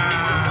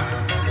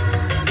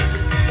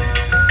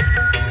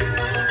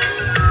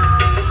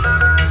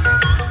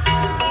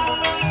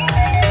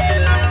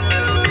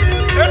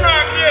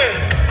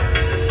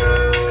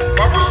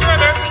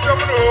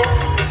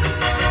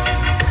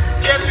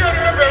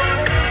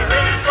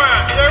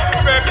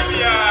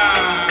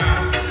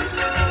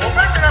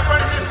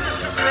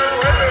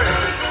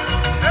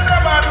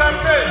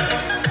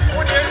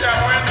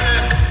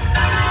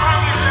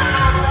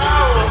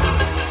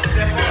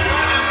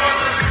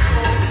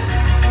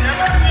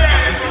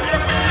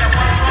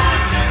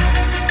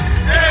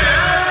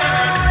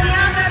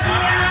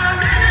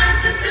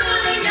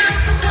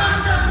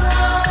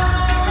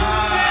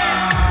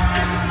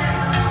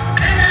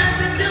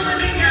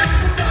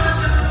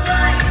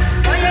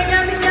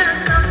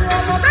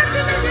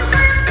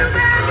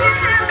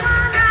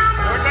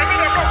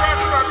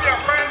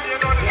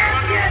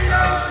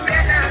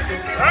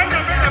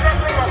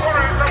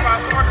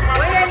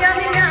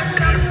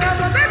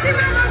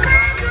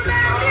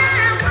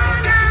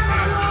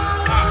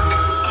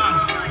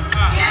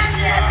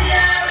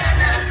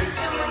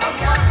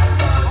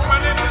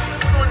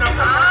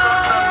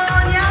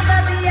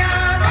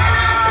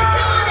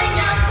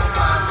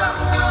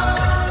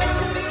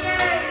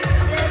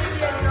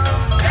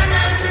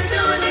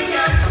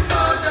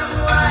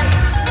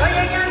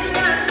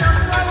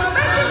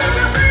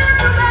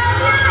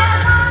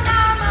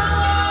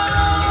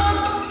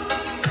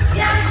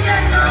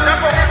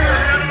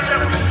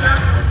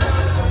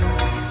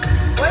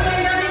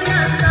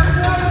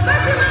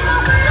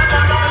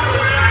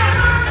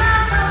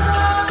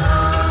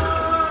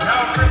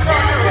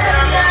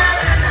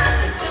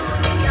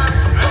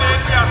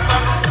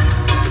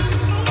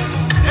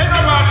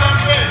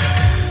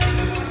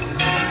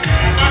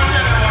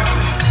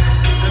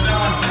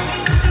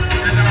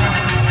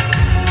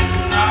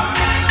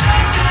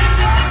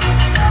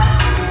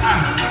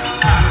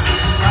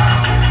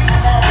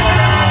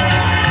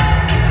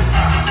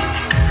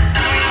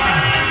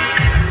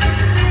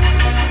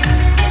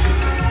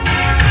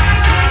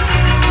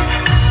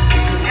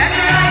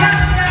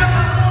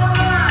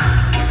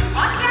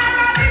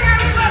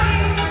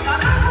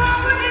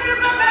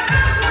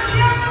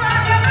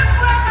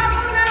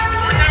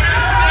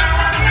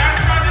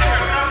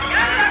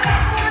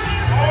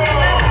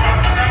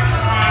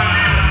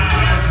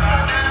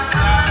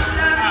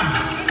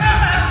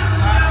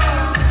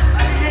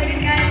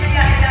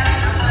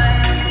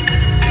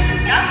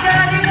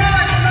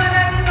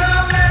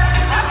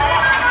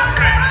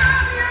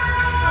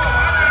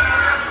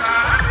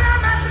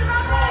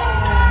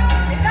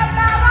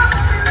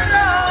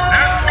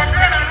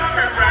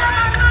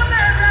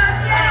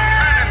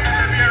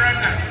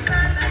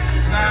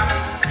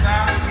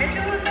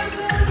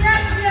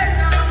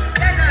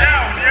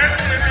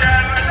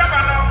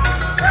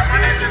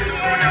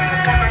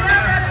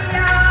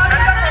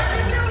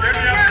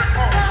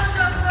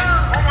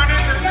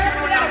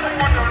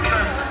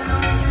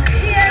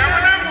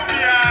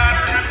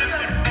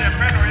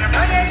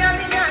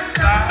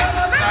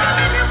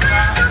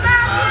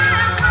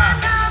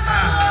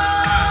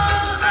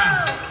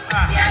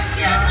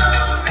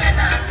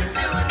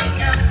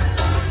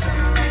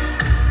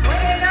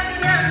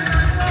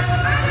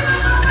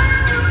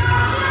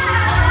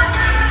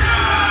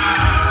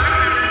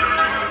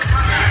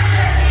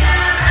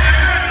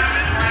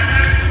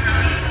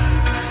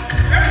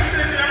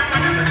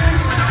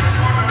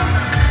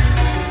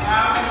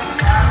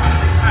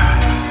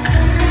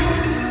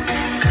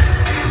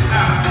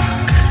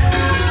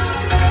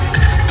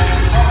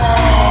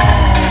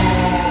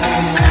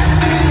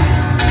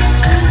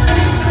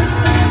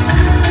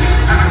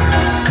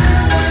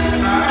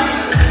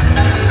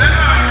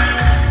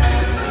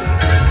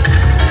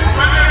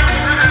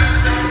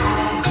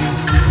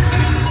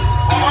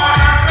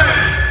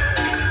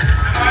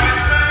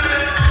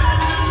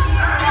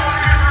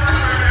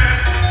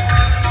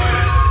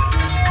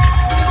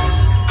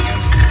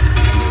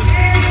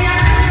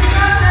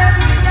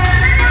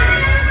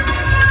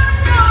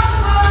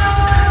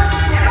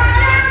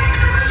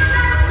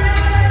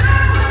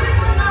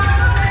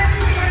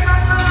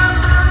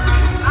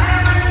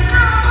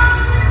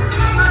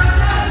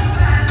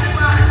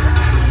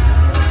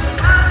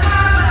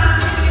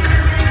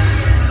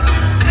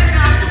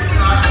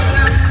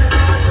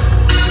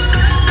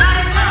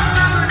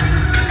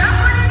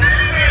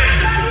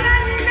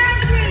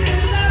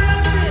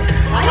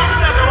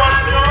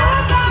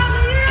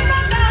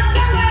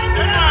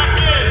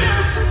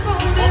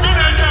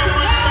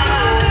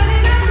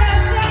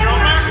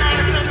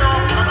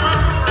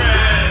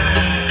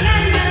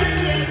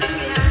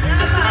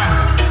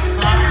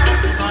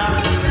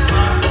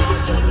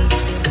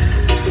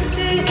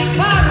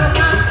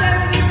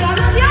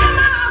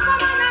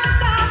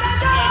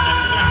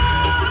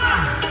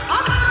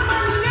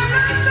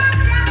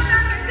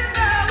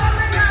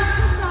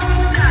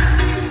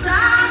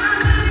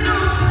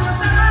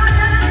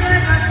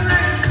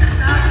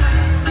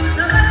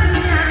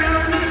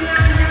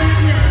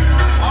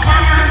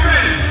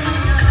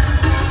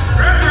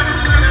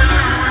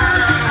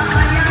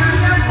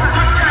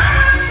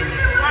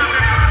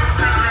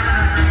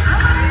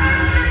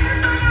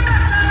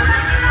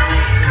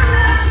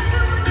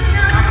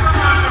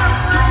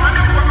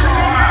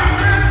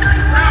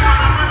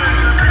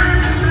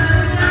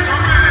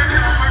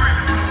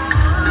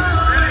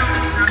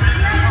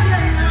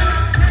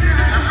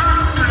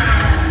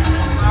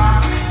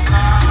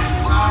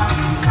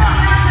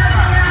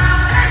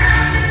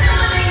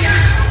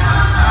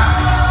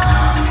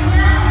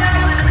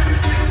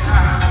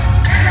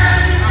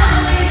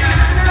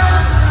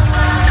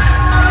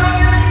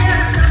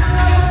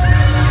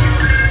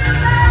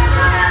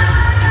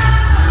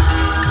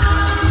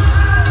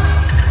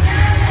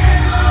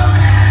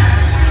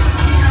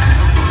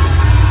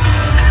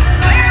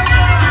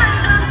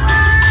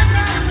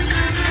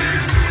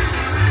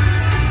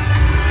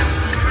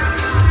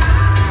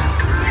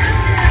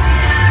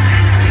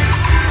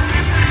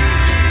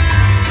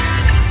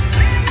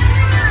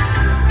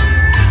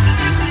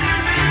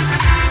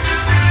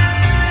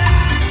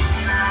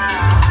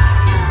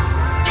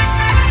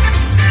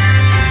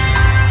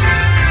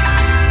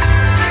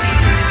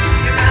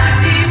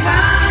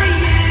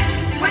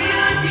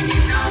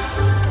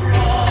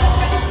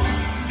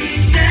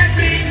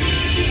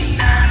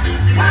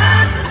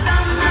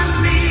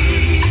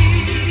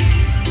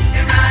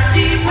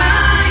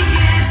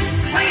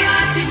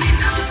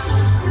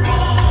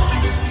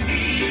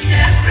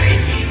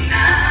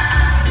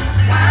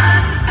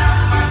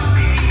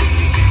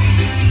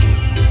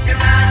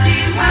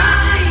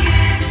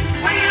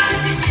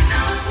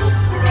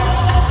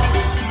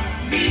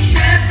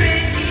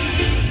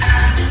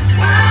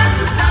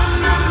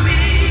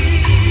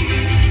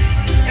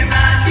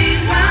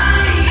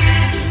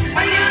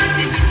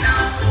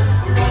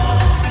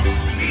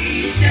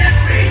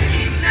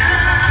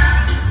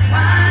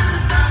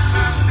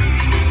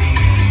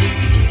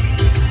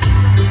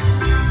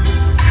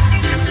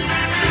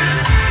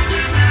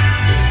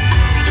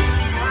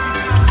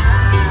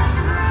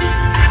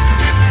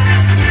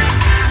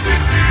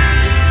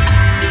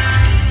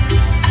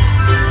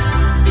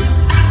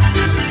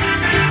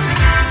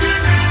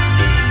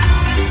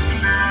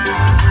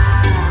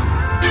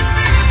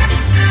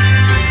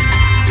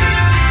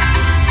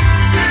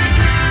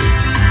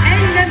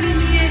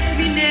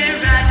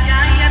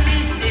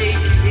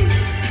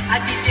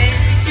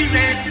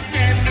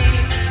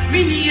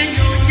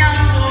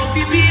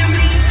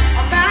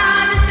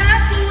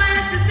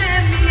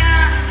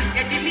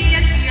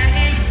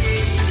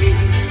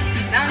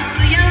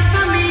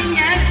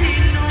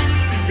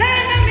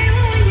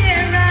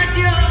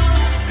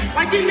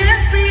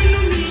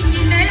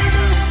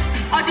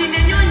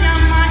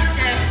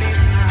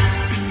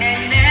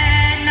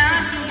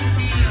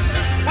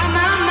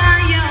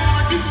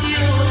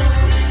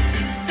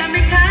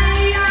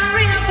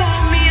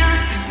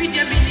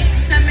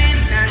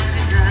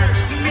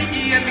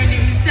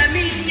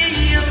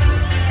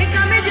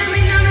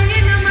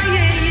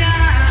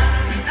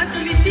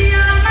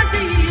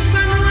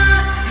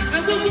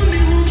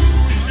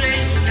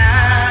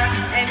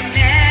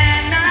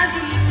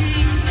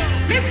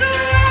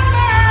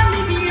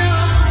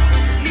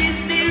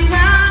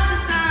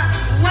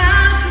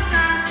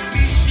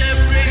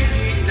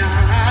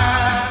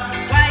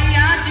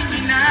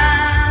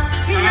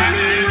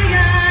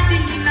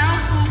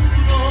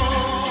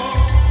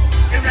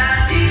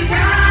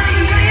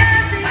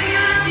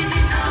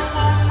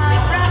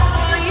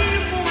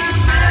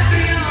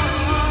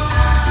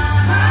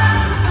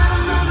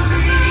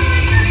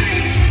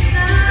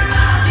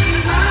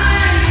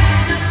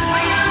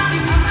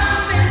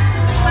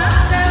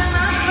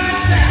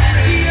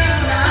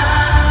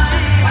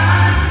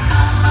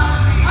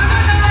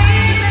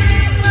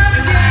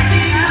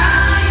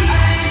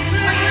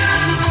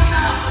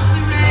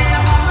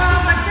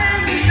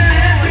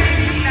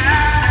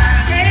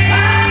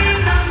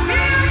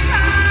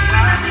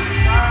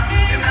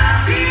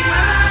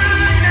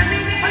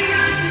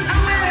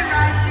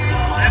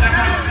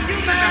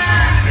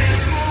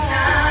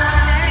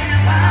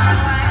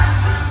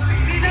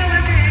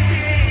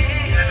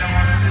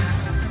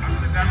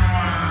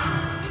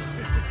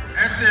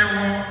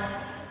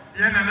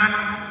 yena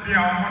nanam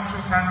bia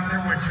omoto sante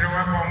wachire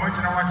weba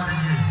omogina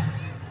wachiye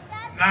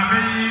na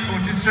me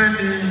otitire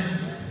ni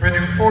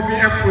penimfo bi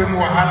apuem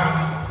wa hano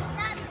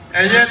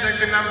eye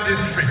Dagenham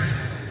district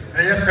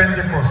eye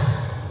Pentecost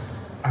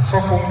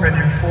asofo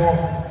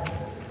penimfo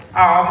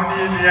a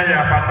omni ni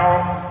ya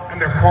bano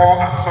and the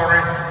call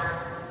asori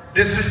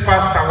district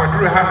pastor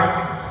waduru hano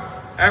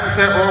em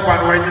say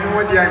oban wa yinu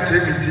wodi anche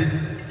miti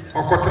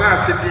okotra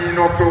asidi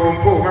no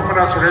pewompo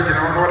memada sori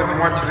gina no wode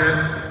no wachire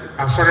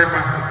asori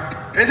ma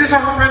enti so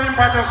for penim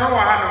patch so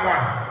wa hano wa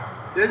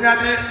yenya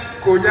de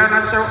koja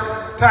na hye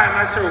ta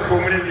na hye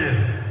okomri die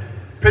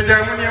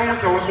peja mu ne hu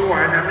so so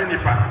wa nyame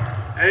nipa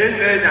eye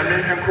ne nyame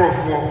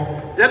enkrofo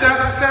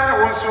yeda se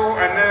wonso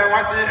ene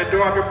wade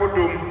edo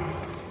abebodom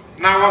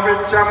na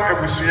wabejam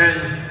abusuan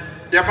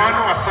yaba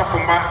no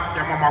asafomba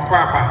yamamakwa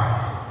aba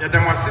yeda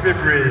mase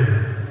bebre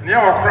ne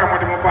okra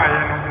mode mo ba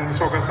ye no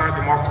so besa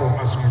de mako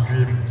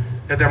asomdwem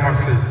yeda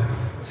mase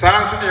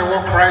sanso ne wo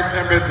Christ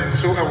embassy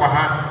so e wa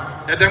ha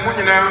yeda mo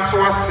nyina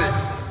so ase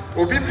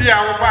obi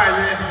bia wo ba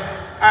ye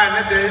a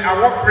ne de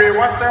awo pray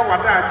wase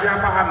wada age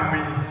aba ha no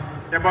mi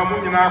yaba mo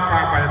nyina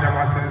akwa aba yeda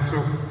mase so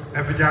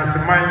efija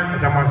seman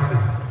yeda mase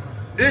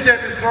DJ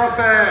Misro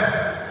se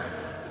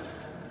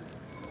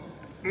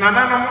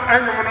nananom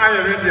anyom na aye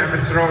ready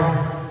Misro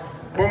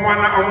bomo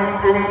na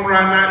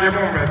omumra na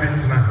yemo ba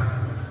bintina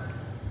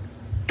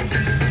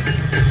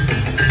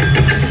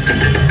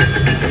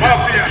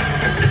Mafia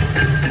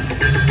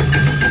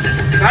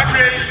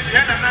Sabre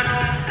ya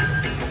nananom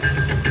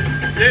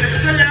ye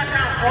se ya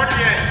kan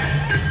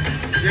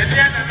 40 ye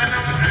dia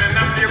nananom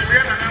nam de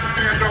kuya nananom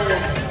ye dowo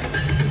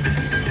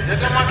ye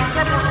da ma se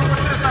ko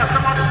sa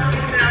sama so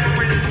ni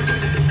anu yi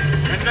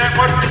ende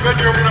ko ni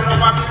bejo na mo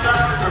ba bita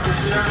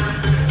abusia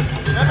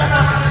ya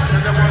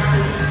da ma se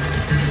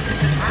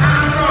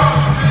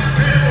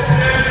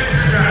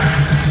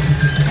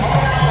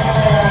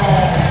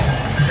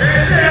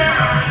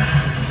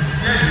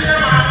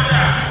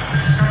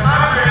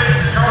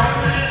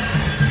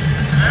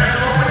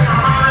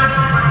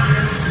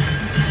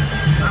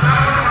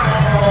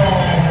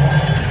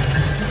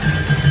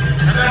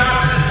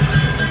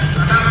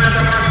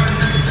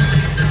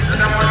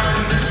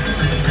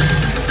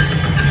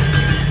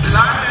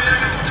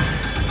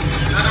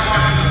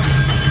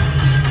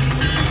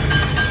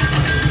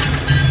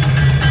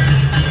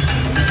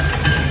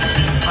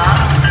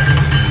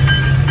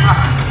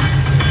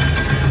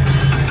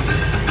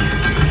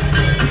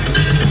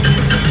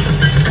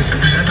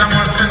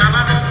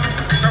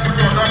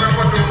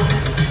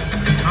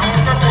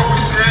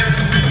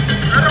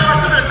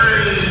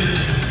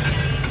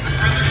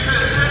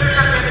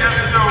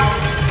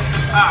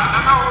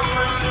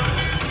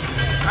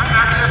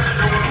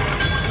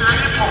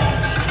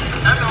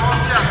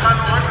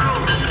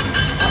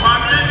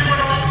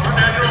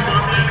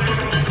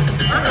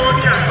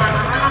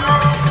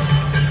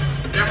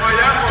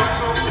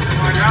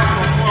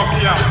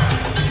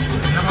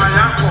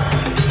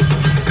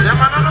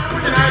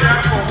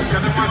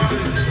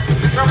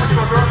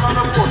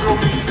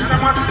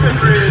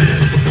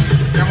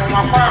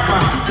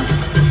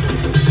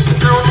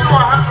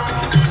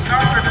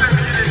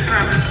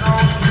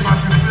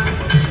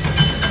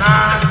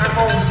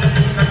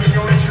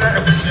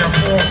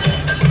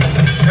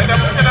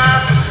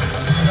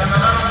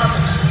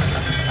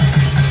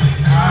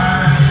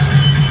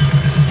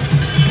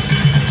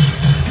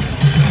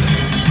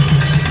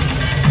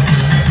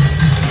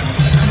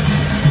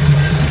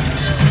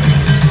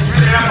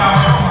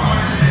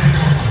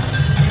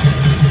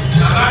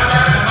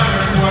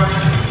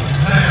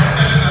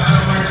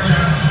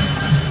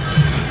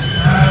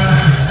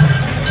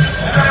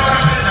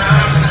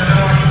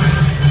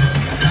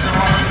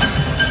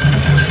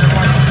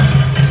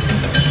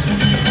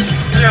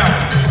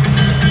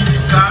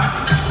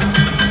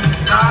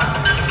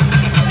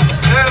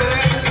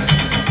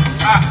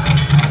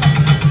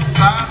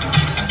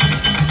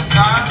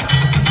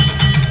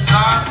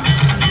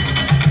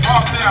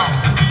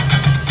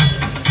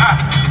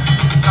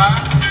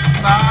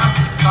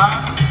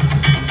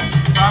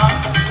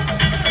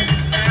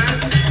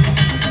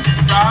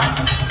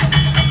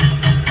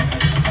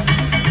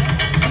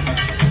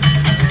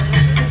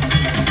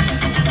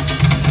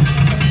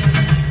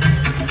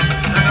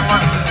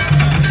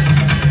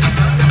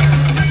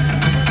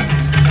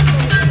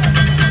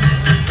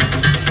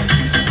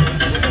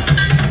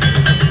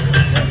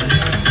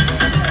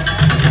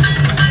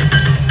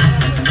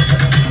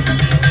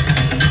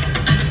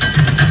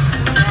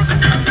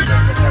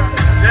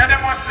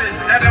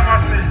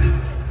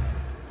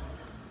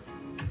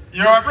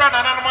Your brother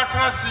and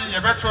Matrasi,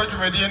 a better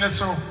Jumedian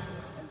so.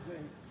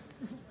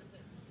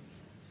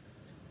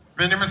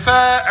 When you say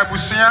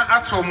Abusia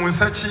Atom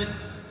Musachi,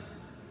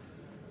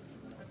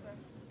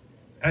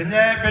 and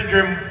ye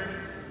bedroom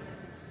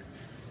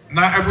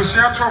na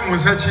Abusia Tom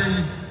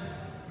Musachi,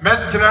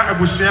 Mesjina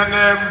Abusia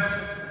name,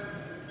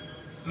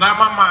 na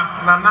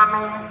Mama, na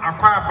Nanum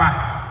Aquaba,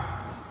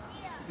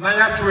 na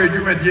Yatu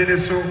Jumedian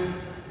so,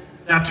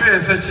 Yatu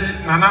Sachi,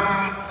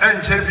 Nanam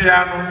and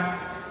Chebiano.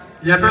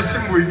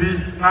 Yebesim we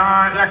be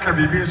na yaka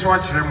bibi so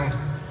akyere mu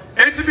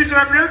enti bi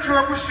jira bre to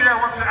abusua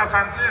wo fi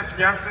asante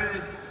afiase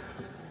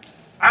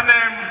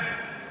anem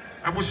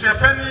abusua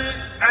pani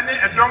ane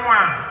edom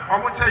a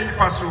omocha yi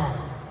paso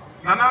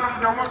nananom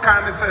de omo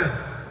kan ne se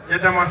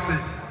yedamase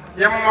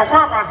yemomako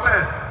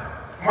abase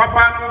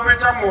mapa no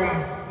becha mom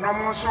no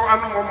mo so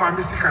anu mo ma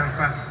misi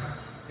kansa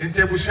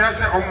enti abusua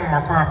se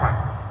omomako aba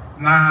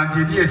na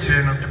de di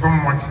akire no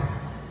ebomoti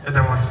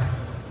yedamase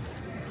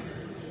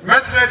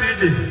mesre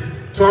DJ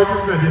to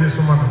odu be ni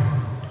so ma